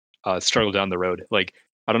really struggled down the road. Like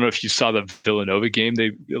I don't know if you saw the Villanova game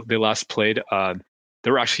they last played. They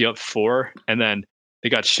were actually up 4, and then they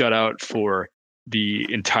got shut out for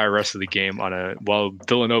the entire rest of the game while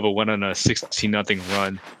Villanova went on a 16-0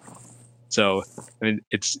 run. So I mean,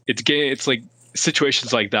 it's like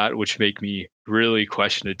situations like that which make me really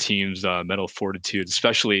question a team's mental fortitude,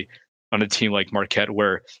 especially on a team like Marquette,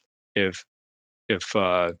 where if if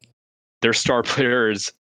their star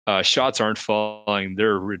players shots aren't falling,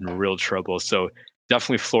 they're in real trouble. So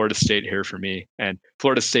definitely Florida State here for me. And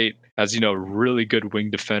Florida State, as you know, really good wing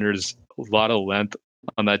defenders, a lot of length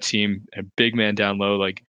on that team, and big man down low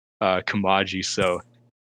like Kamaji. So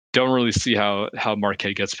don't really see how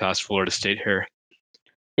Marquette gets past Florida State here.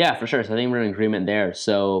 Yeah, for sure. So I think we're in agreement there.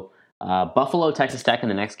 So Buffalo, Texas Tech in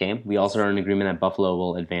the next game. We also are in agreement that Buffalo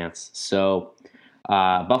will advance. So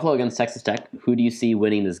Buffalo against Texas Tech. Who do you see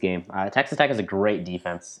winning this game? Texas Tech has a great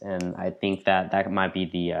defense, and I think that might be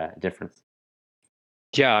the difference.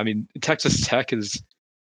 Yeah, I mean Texas Tech is,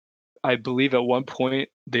 I believe at one point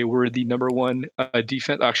they were the number one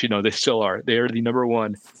defense. Actually, no, they still are. They are the number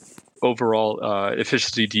one overall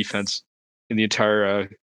efficiency defense in the entire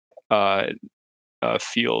uh,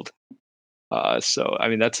 field. So I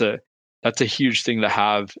mean that's a huge thing to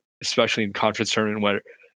have, especially in conference tournament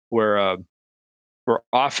where uh, where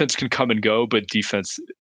offense can come and go, but defense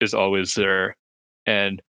is always there.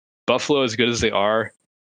 And Buffalo, as good as they are,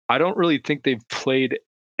 I don't really think they've played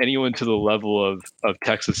anyone to the level of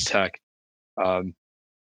Texas Tech. Um,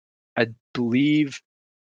 I believe,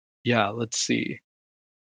 yeah. Let's see.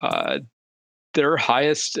 Uh, their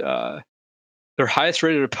highest their highest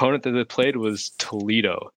rated opponent that they played was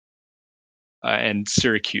Toledo and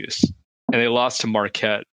Syracuse, and they lost to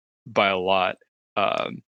Marquette by a lot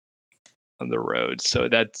um, on the road. So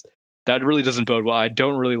that really doesn't bode well. I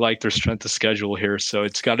don't really like their strength of schedule here, so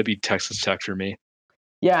it's got to be Texas Tech for me.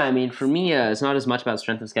 Yeah, I mean, for me, it's not as much about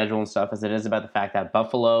strength of schedule and stuff as it is about the fact that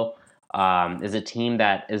Buffalo is a team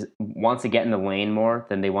that is wants to get in the lane more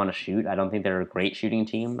than they want to shoot. I don't think they're a great shooting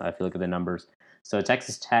team if you look at the numbers. So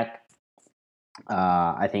Texas Tech,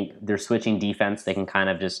 I think they're switching defense. They can kind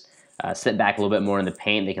of just sit back a little bit more in the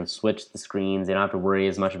paint. They can switch the screens. They don't have to worry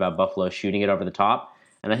as much about Buffalo shooting it over the top.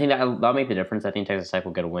 And I think that'll make the difference. I think Texas Tech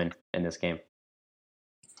will get a win in this game.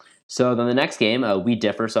 So then the next game, we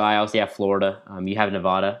differ. So I obviously have Florida. You have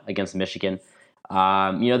Nevada against Michigan.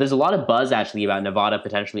 There's a lot of buzz actually about Nevada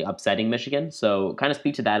potentially upsetting Michigan. So kind of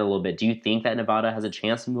speak to that a little bit. Do you think that Nevada has a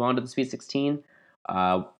chance to move on to the Sweet 16?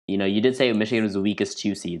 You did say Michigan was the weakest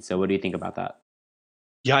 2 seed. So what do you think about that?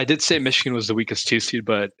 Yeah, I did say Michigan was the weakest 2 seed,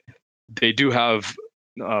 but they do have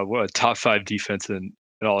a top 5 defense in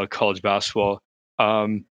all of college basketball.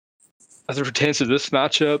 Um, as it pertains to this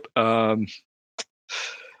matchup,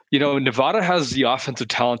 Nevada has the offensive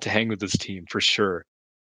talent to hang with this team for sure,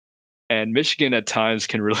 and Michigan at times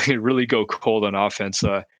can really really go cold on offense.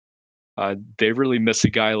 They really miss a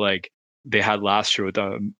guy like they had last year with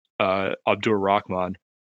Abdur Rahman.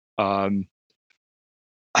 Um,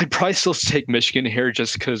 I'd probably still take Michigan here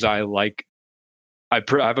just because I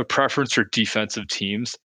have a preference for defensive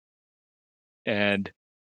teams, and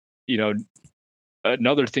you know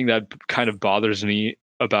another thing that kind of bothers me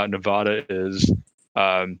about Nevada is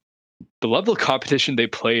um, the level of competition they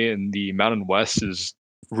play in the Mountain West is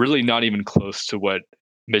really not even close to what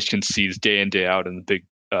Michigan sees day in day out in the Big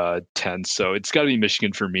Ten. So it's got to be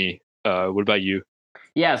Michigan for me. What about you?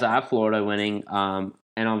 Yeah, so I have Florida winning, and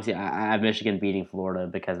obviously I have Michigan beating Florida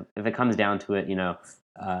because if it comes down to it,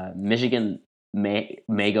 Michigan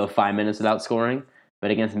may go 5 minutes without scoring,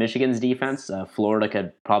 but against Michigan's defense, Florida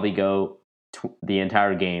could probably go the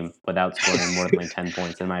entire game without scoring more than like 10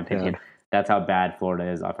 points, in my Yeah. opinion. That's how bad Florida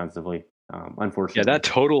is offensively. Yeah, Unfortunately. that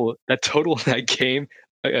total in that game,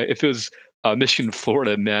 if it was Michigan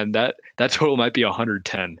Florida, man, that total might be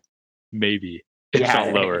 110, maybe if Yeah,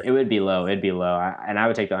 not lower. it would be low. It'd be low, and I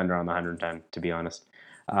would take the under on the 110 to be honest.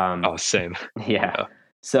 Um, Oh, same. yeah. Yeah.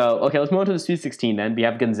 So okay, let's move on to the Sweet 16 then. We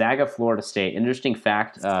have Gonzaga, Florida State. Interesting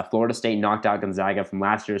fact: Florida State knocked out Gonzaga from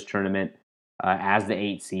last year's tournament as the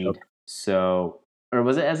 8 Yep. seed. So, or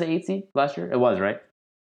was it as the 8 seed last year? It was, right?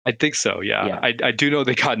 I think so. Yeah, Yeah. I do know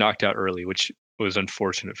they got knocked out early, which was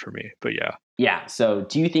unfortunate for me. But yeah, Yeah. So,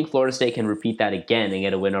 do you think Florida State can repeat that again and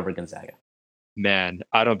get a win over Gonzaga? man,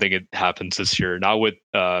 I don't think it happens this year. Not with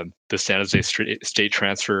the San Jose State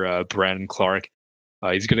transfer, Brandon Clark.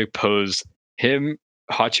 He's going to pose him,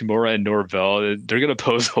 Hachimura, and Norvell. They're going to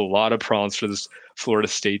pose a lot of problems for this Florida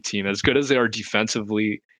State team. As good as they are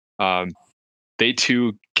defensively, um, they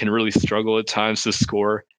too can really struggle at times to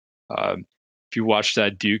score. If you watched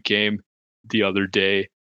that Duke game the other day,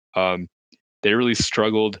 um, they really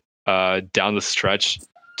struggled down the stretch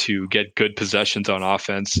to get good possessions on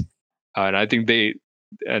offense, and I think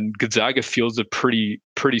Gonzaga feels a pretty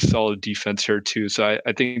solid defense here too. So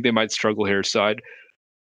I think they might struggle here side,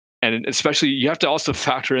 and especially you have to also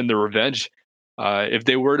factor in the revenge. If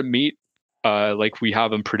they were to meet like we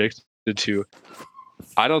have them predicted to,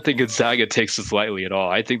 I don't think Gonzaga takes this lightly at all.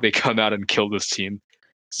 I think they come out and kill this team.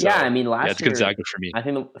 Yeah, I So mean, yeah, last it's year, Gonzaga for me. I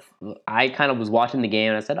think I kind of was watching the game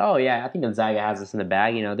and I said, "Oh yeah, I think Gonzaga has this in the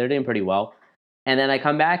bag. You know, they're doing pretty well." And then I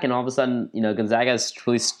come back and all of a sudden, you know, Gonzaga has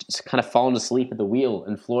really kind of fallen asleep at the wheel,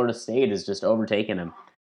 and Florida State is just overtaking them.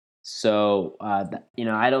 So, you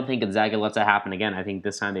know, I don't think Gonzaga lets that happen again. I think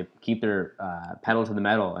this time they keep their pedal to the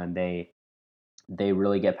metal and they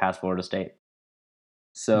really get past Florida State.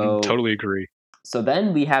 So, Totally agree. so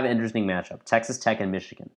then we have an interesting matchup: Texas Tech and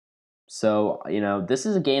Michigan. So, you know, this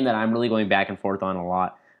is a game that I'm really going back and forth on a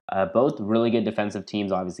lot. Both really good defensive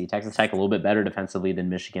teams, obviously. Texas Tech a little bit better defensively than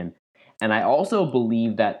Michigan. And I also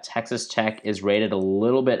believe that Texas Tech is rated a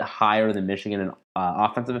little bit higher than Michigan in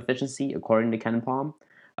offensive efficiency, according to Ken Palm.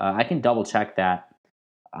 I can double check that.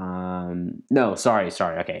 No, sorry.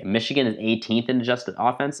 Okay. Michigan is 18th in adjusted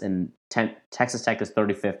offense, and Texas Tech is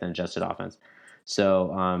 35th in adjusted offense.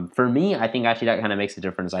 So for me, I think actually that kind of makes a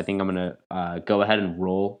difference. I think I'm going to go ahead and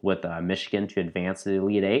roll with Michigan to advance to the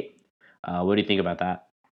Elite Eight. What do you think about that?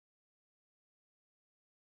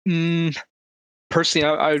 Mm, Personally,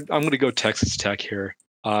 I'm going to go Texas Tech here.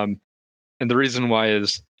 Um, and the reason why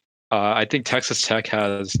is I think Texas Tech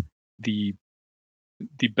has the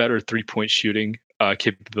better 3-point shooting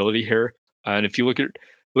capability here. And if you look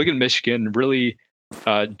at Michigan, really,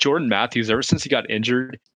 Jordan Matthews, ever since he got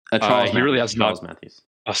injured, Charles he really Matthews. has not. Charles Matthews.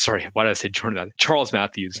 Oh, sorry, why did I say Jordan Matthews? Charles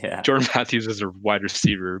Matthews. Yeah. Jordan Matthews is a wide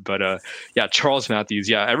receiver, but yeah, Charles Matthews.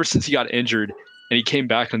 Yeah, ever since he got injured and he came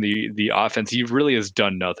back on the offense, he really has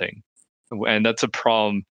done nothing, and that's a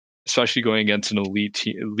problem, especially going against an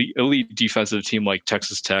elite defensive team like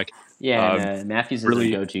Texas Tech. Yeah, and Um, Matthews is their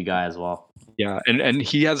Really, go-to guy as well. yeah, and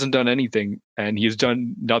he hasn't done anything, and he's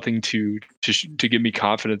done nothing to give me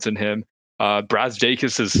confidence in him.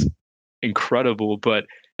 Brazdeikis is incredible, but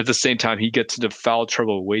at the same time, he gets into foul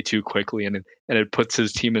trouble way too quickly, and it puts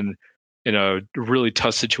his team in a really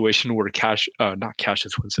tough situation where not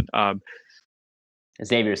Cassius Winston,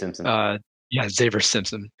 Xavier Simpson. uh, yeah, Xavier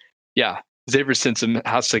Simpson, yeah, Xavier Simpson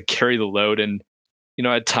has to carry the load, and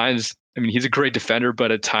at times, I mean, he's a great defender, but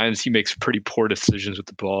at times he makes pretty poor decisions with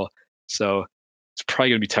the ball. So it's probably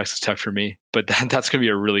going to be Texas Tech for me, but that's going to be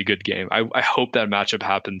a really good game. I hope that matchup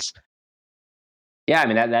happens. Yeah, I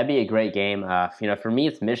mean that'd be a great game. You know, for me,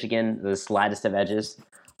 it's Michigan, the slightest of edges.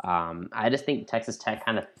 I just think Texas Tech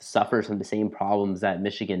kind of suffers from the same problems that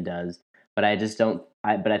Michigan does, but I just don't.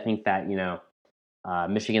 But I think that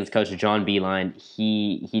Michigan's coach John Beeline,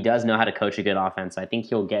 he does know how to coach a good offense. I think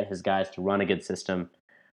he'll get his guys to run a good system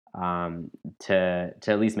to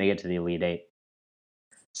at least make it to the Elite Eight.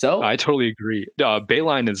 I So totally agree.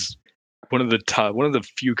 Bayline is one of the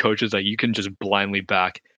few coaches that you can just blindly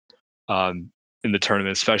back um, in the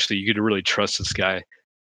tournament. Especially, you could really trust this guy.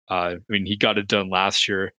 I mean, he got it done last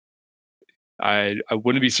year. I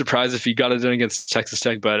wouldn't be surprised if he got it done against Texas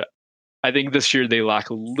Tech, but I think this year they lack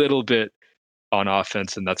a little bit on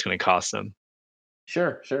offense, and that's going to cost them.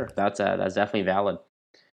 sure, that's definitely valid.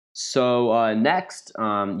 So next,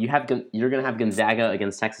 you're going to have Gonzaga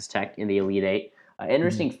against Texas Tech in the Elite Eight. Mhm.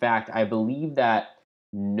 Interesting fact: I believe that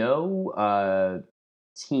no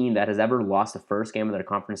team that has ever lost the first game of their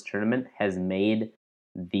conference tournament has made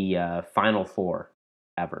the Final Four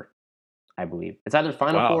ever. I believe it's either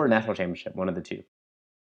Final Wow, Four or National Championship, one of the two.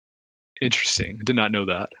 interesting. Did not know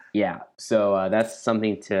that. Yeah, so that's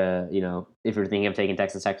something to if you're thinking of taking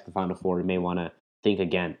Texas Tech to the Final Four, you may want to think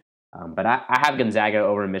again. But I have Gonzaga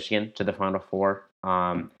over Michigan to the Final Four.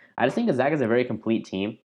 I just think Gonzaga is a very complete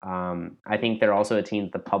team. I think they're also a team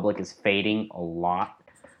that the public is fading a lot.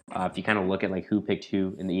 If you kind of look at like who picked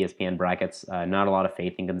who in the ESPN brackets, not a lot of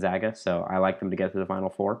faith in Gonzaga. So I like them to get to the Final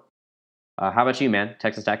Four. How about you, man?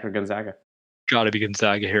 Texas Tech or Gonzaga? Got to be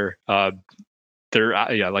Gonzaga here.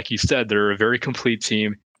 They're yeah, like you said, they're a very complete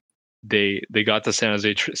team. They got the San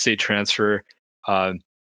Jose State transfer, uh,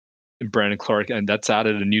 Brandon Clark, and that's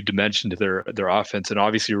added a new dimension to their offense. And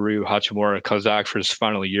obviously, Ryu Hachimura comes back for his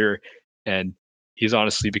final year, and he's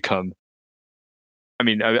honestly become. I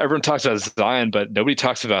mean, everyone talks about Zion, but nobody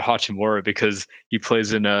talks about Hachimura because he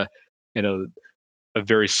plays in in a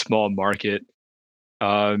very small market.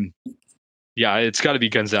 Um, yeah, it's got to be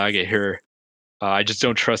Gonzaga here. I just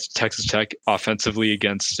don't trust Texas Tech offensively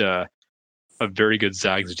against a very good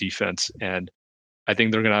Zags defense, and I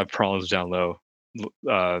think they're going to have problems down low.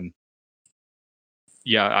 Um,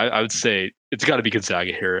 yeah, I would say it's got to be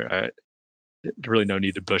Gonzaga here. Really, no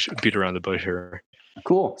need to beat around the bush here.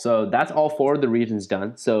 Cool. So that's all four of the regions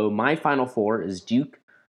done. So my Final Four is Duke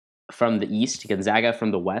from the East, Gonzaga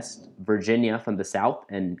from the West, Virginia from the South,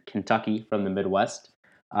 and Kentucky from the Midwest.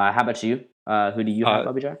 How about you? Who do you have,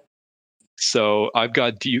 Abijay? So I've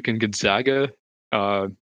got Duke and Gonzaga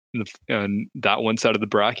in that one side of the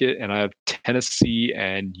bracket, and I have Tennessee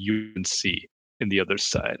and UNC in the other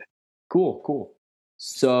side. Cool, cool.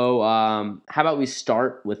 So how about we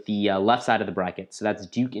start with the left side of the bracket? So that's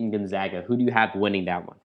Duke and Gonzaga. Who do you have winning that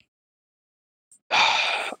one?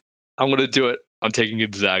 I'm going to do it. I'm taking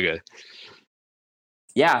Gonzaga.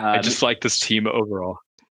 Yeah. I just like this team overall.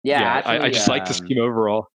 Yeah, actually, I just like this team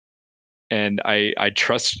overall. And I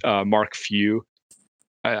trust Mark Few.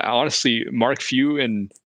 I honestly, Mark Few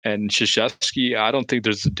and Krzyzewski, I don't think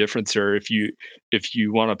there's a difference there. If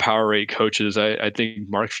you want to power rate coaches, I think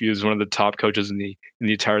Mark Few is one of the top coaches in the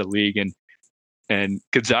entire league, and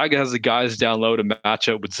Gonzaga has the guys down low to match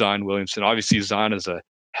up with Zion Williamson. Obviously, Zion is a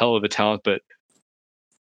hell of a talent, but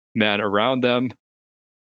man, around them,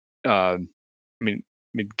 I mean,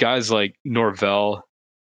 guys like Norvell.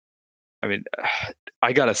 I mean,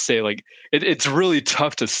 I gotta say, like, it's really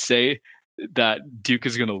tough to say that Duke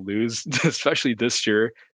is gonna lose, especially this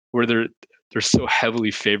year, where they're so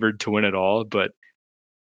heavily favored to win it all. But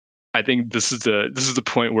I think this is the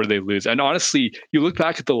point where they lose. And honestly, you look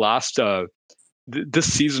back at the last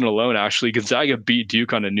this season alone, actually, Gonzaga beat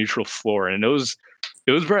Duke on a neutral floor, and it was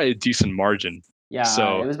very a decent margin. Yeah, it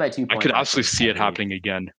So was by 2 I points. could absolutely Actually, see it happening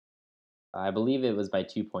again. I believe it was by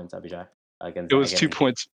 2 points, Abijay. It was 2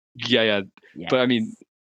 points. Yeah. But I mean,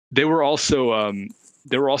 they were also a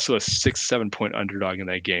 6-7 point underdog in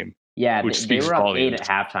that game. Yeah, Which they speaks were up 8 volumes. at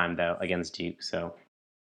halftime though against Duke. So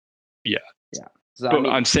Yeah. yeah. So But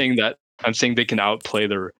I'm saying they can outplay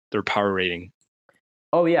their power rating.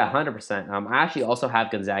 Oh yeah, 100%. I actually also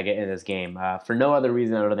have Gonzaga in this game for no other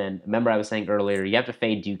reason other than remember I was saying earlier you have to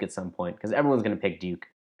fade Duke at some point because everyone's going to pick Duke.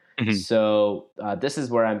 Mm-hmm. So this is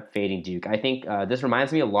where I'm fading Duke. I think this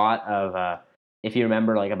reminds me a lot of if you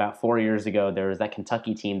remember, like about 4 years ago, there was that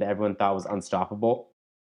Kentucky team that everyone thought was unstoppable,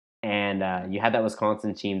 and you had that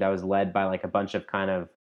Wisconsin team that was led by like a bunch of kind of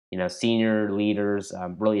senior leaders,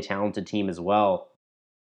 really talented team as well.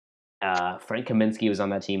 Frank Kaminsky was on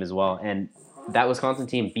that team as well, and that Wisconsin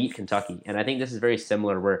team beat Kentucky. And I think this is very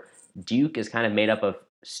similar, where Duke is kind of made up of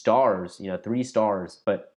stars, 3 stars,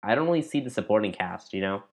 but I don't really see the supporting cast.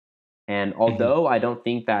 And although I don't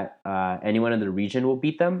think that anyone in the region will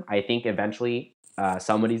beat them, I think eventually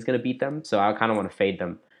somebody's going to beat them. So I kind of want to fade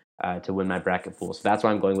them to win my bracket pool. So that's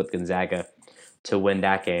why I'm going with Gonzaga to win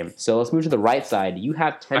that game. So let's move to the right side. You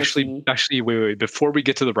have Tennessee. Actually, wait. Before we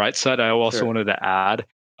get to the right side, I also wanted to add,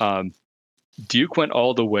 Duke went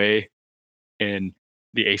all the way in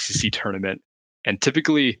the ACC tournament, and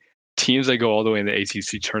typically teams that go all the way in the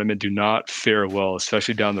ACC tournament do not fare well,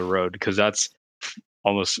 especially down the road, because that's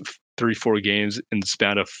almost 3-4 games in the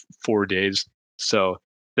span of 4 days. So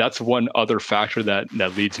that's one other factor that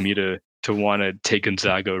leads me to want to take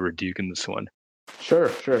Gonzaga over Duke in this one. Sure,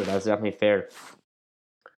 that's definitely fair.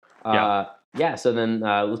 Yeah. So then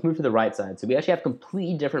let's move to the right side. So we actually have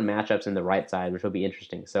completely different matchups in the right side, which will be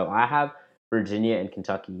interesting. So I have Virginia and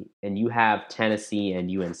Kentucky, and you have Tennessee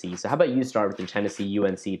and UNC. So how about you start with the Tennessee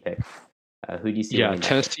UNC pick? Who do you see? Yeah,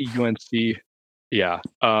 Tennessee UNC. Yeah,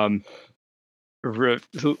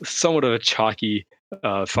 somewhat of a chalky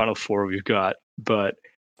Final Four we've got, but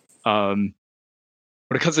when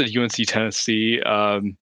it comes to UNC Tennessee,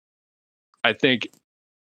 I think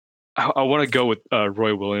I want to go with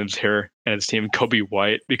Roy Williams here and his team, Kobe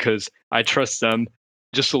White, because I trust them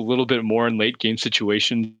just a little bit more in late game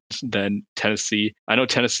situations than Tennessee. I know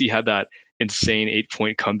Tennessee had that insane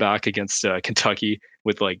 8-point comeback against Kentucky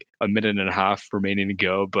with like a minute and a half remaining to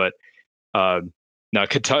go. But no,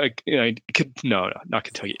 Kentucky, no, not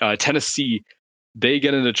Kentucky. Tennessee, they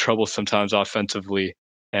get into trouble sometimes offensively,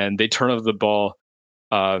 and they turn over the ball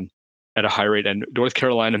um, at a high rate. And North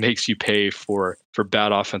Carolina makes you pay for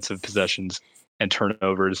bad offensive possessions and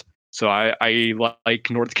turnovers. So I like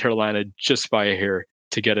North Carolina just by a hair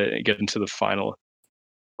to get into the final.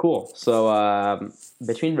 Cool. So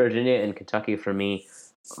between Virginia and Kentucky for me,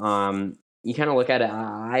 you kind of look at it.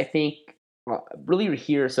 I think really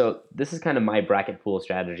here. So this is kind of my bracket pool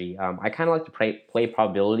strategy. I kind of like to play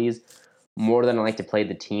probabilities more than I like to play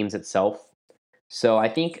the teams itself. So I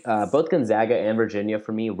think both Gonzaga and Virginia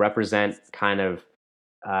for me represent kind of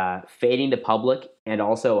fading the public and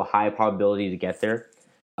also a high probability to get there.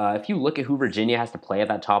 If you look at who Virginia has to play at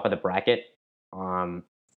that top of the bracket, um,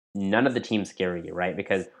 none of the teams scare you, right?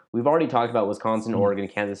 Because we've already talked about Wisconsin, Oregon,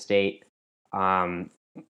 Kansas State. Um,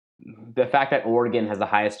 the fact that Oregon has the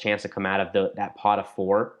highest chance to come out of that pot of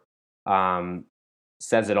four um,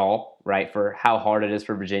 says it all, right? For how hard it is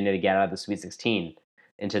for Virginia to get out of the Sweet 16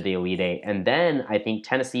 into the Elite Eight. And then I think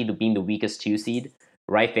Tennessee, being the weakest two seed,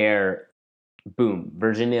 right there, boom,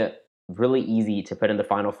 Virginia, really easy to put in the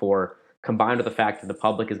Final Four, combined with the fact that the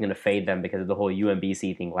public is going to fade them because of the whole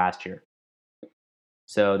UMBC thing last year.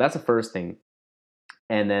 So that's the first thing.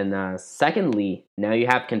 And then secondly, now you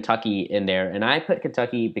have Kentucky in there. And I put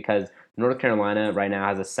Kentucky because North Carolina right now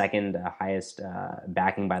has the second highest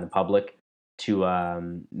backing by the public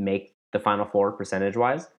to make the Final Four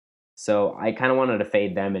percentage-wise. So I kind of wanted to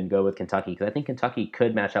fade them and go with Kentucky because I think Kentucky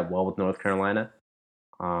could match up well with North Carolina.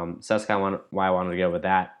 So that's kind of why I wanted to go with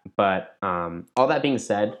that. But all that being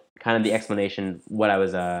said, kind of the explanation, what I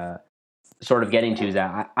was sort of getting to is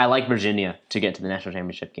that I like Virginia to get to the national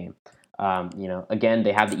championship game. Again,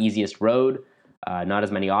 they have the easiest road, not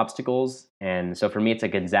as many obstacles, and so for me, it's a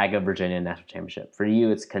Gonzaga Virginia national championship. For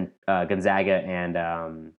you, it's Gonzaga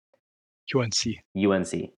and UNC.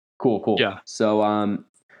 UNC. Cool. Yeah. So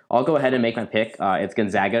I'll go ahead and make my pick. It's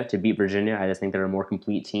Gonzaga to beat Virginia. I just think they're a more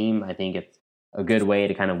complete team. I think it's a good way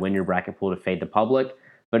to kind of win your bracket pool to fade the public.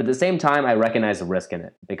 But at the same time, I recognize the risk in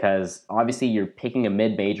it because obviously you're picking a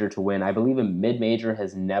mid-major to win. I believe a mid-major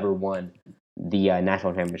has never won the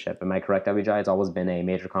national championship. Am I correct, Abijay? It's always been a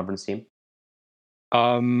major conference team.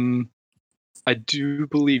 I do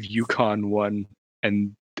believe UConn won,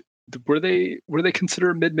 and were they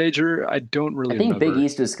considered mid-major? I don't really. I think remember. Big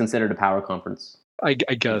East is considered a power conference. I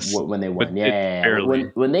guess when they won, barely.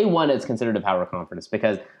 When they won, it's considered a power conference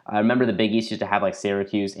because I remember the Big East used to have like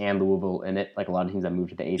Syracuse and Louisville in it, like a lot of teams that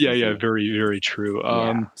moved to the ACC. Yeah, very, very true.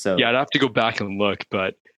 So I'd have to go back and look,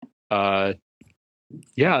 but it's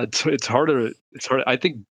harder. It's hard. I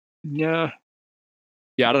think, I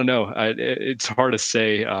don't know. It's hard to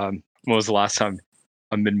say. When was the last time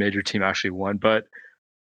a mid-major team actually won? But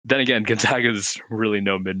then again, Gonzaga is really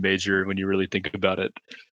no mid-major when you really think about it.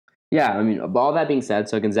 Yeah, I mean, all that being said,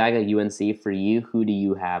 so Gonzaga, UNC, for you, who do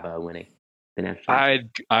you have winning the national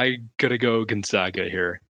championship? I gotta go Gonzaga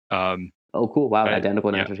here. Oh, cool! Wow,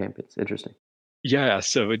 identical national champions. Interesting. Yeah,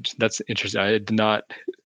 so that's interesting. I did not.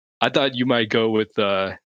 I thought you might go with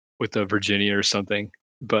a Virginia or something,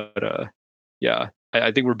 but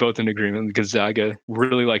I think we're both in agreement. Gonzaga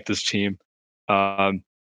really like this team,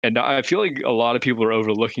 and I feel like a lot of people are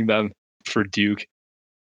overlooking them for Duke.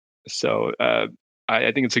 So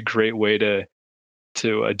I think it's a great way to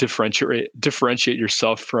differentiate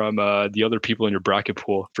yourself from the other people in your bracket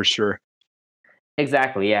pool for sure.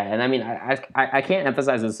 Exactly, yeah, and I mean, I can't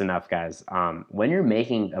emphasize this enough, guys. When you're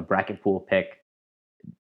making a bracket pool pick,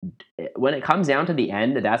 when it comes down to the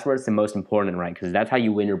end, that's where it's the most important, right? Because that's how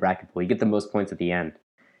you win your bracket pool. You get the most points at the end,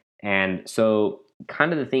 and so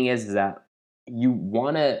kind of the thing is that you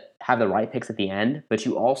want to have the right picks at the end, but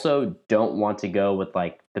you also don't want to go with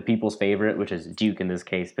like the people's favorite, which is Duke in this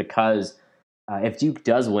case, because if Duke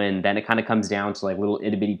does win, then it kind of comes down to like little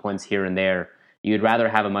itty bitty points here and there. You'd rather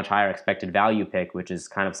have a much higher expected value pick, which is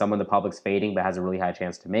kind of someone the public's fading but has a really high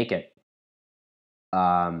chance to make it.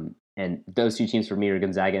 And those two teams for me are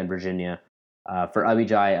Gonzaga and Virginia. For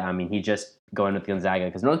Abijay, I mean, he just going with Gonzaga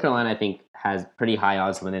because North Carolina, I think, has pretty high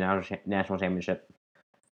odds to win the national championship.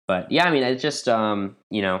 But yeah, I mean, it's just, can't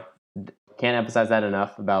emphasize that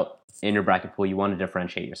enough about in your bracket pool, you want to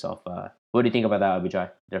differentiate yourself. What do you think about that, Abijay?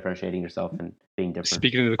 Differentiating yourself and being different.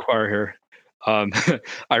 Speaking to the choir here,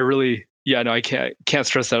 I really, I can't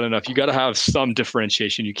stress that enough. You got to have some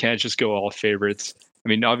differentiation. You can't just go all favorites. I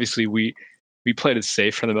mean, obviously we played it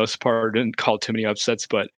safe for the most part, didn't call too many upsets,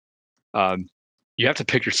 but you have to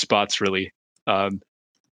pick your spots really.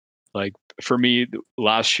 Like for me,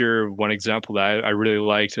 last year, one example that I really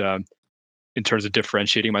liked, in terms of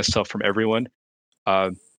differentiating myself from everyone.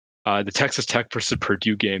 Uh, the Texas Tech versus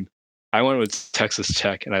Purdue game, I went with Texas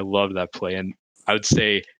Tech, and I loved that play. And I would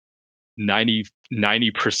say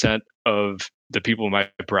 90% of the people in my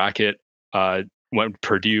bracket went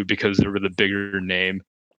Purdue because they were the bigger name,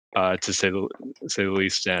 to say the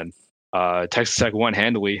least. And Texas Tech won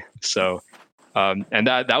handily. So and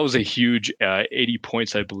that was a huge 80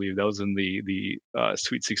 points, I believe. That was in the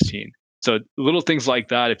Sweet 16. So little things like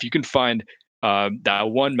that. If you can find that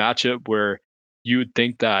one matchup where you would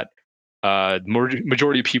think that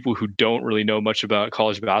majority of people who don't really know much about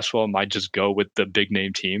college basketball might just go with the big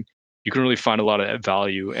name team, you can really find a lot of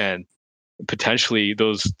value, and potentially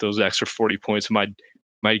those extra 40 points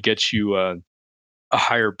might get you a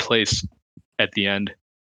higher place at the end.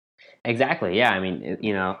 Exactly. Yeah. I mean,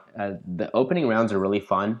 the opening rounds are really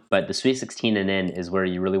fun, but the Sweet 16 and in is where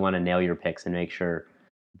you really want to nail your picks and make sure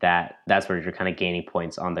that that's where you're kind of gaining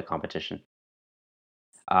points on the competition.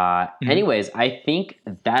 Mhm. Anyways, I think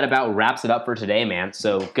that about wraps it up for today, man.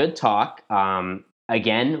 So good talk.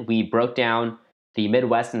 Again, we broke down the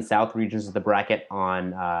Midwest and South regions of the bracket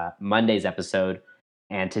on Monday's episode,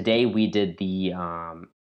 and today we did the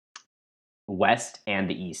West and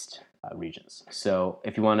the East regions. So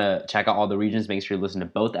if you want to check out all the regions, make sure you listen to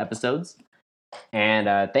both episodes.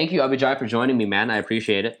 And thank you, Abhijay, for joining me, man. I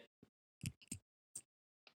appreciate it.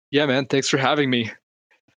 Yeah, man. Thanks for having me.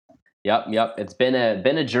 Yep. It's been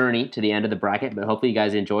a journey to the end of the bracket, but hopefully you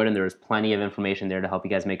guys enjoyed, and there was plenty of information there to help you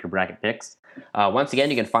guys make your bracket picks. Once again,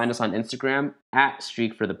 you can find us on Instagram at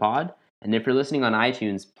Streak for the Pod, and if you're listening on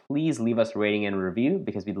iTunes, please leave us a rating and a review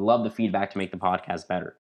because we'd love the feedback to make the podcast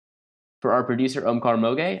better. For our producer Omkar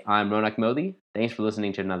Moge, I'm Ronak Modi. Thanks for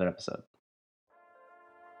listening to another episode.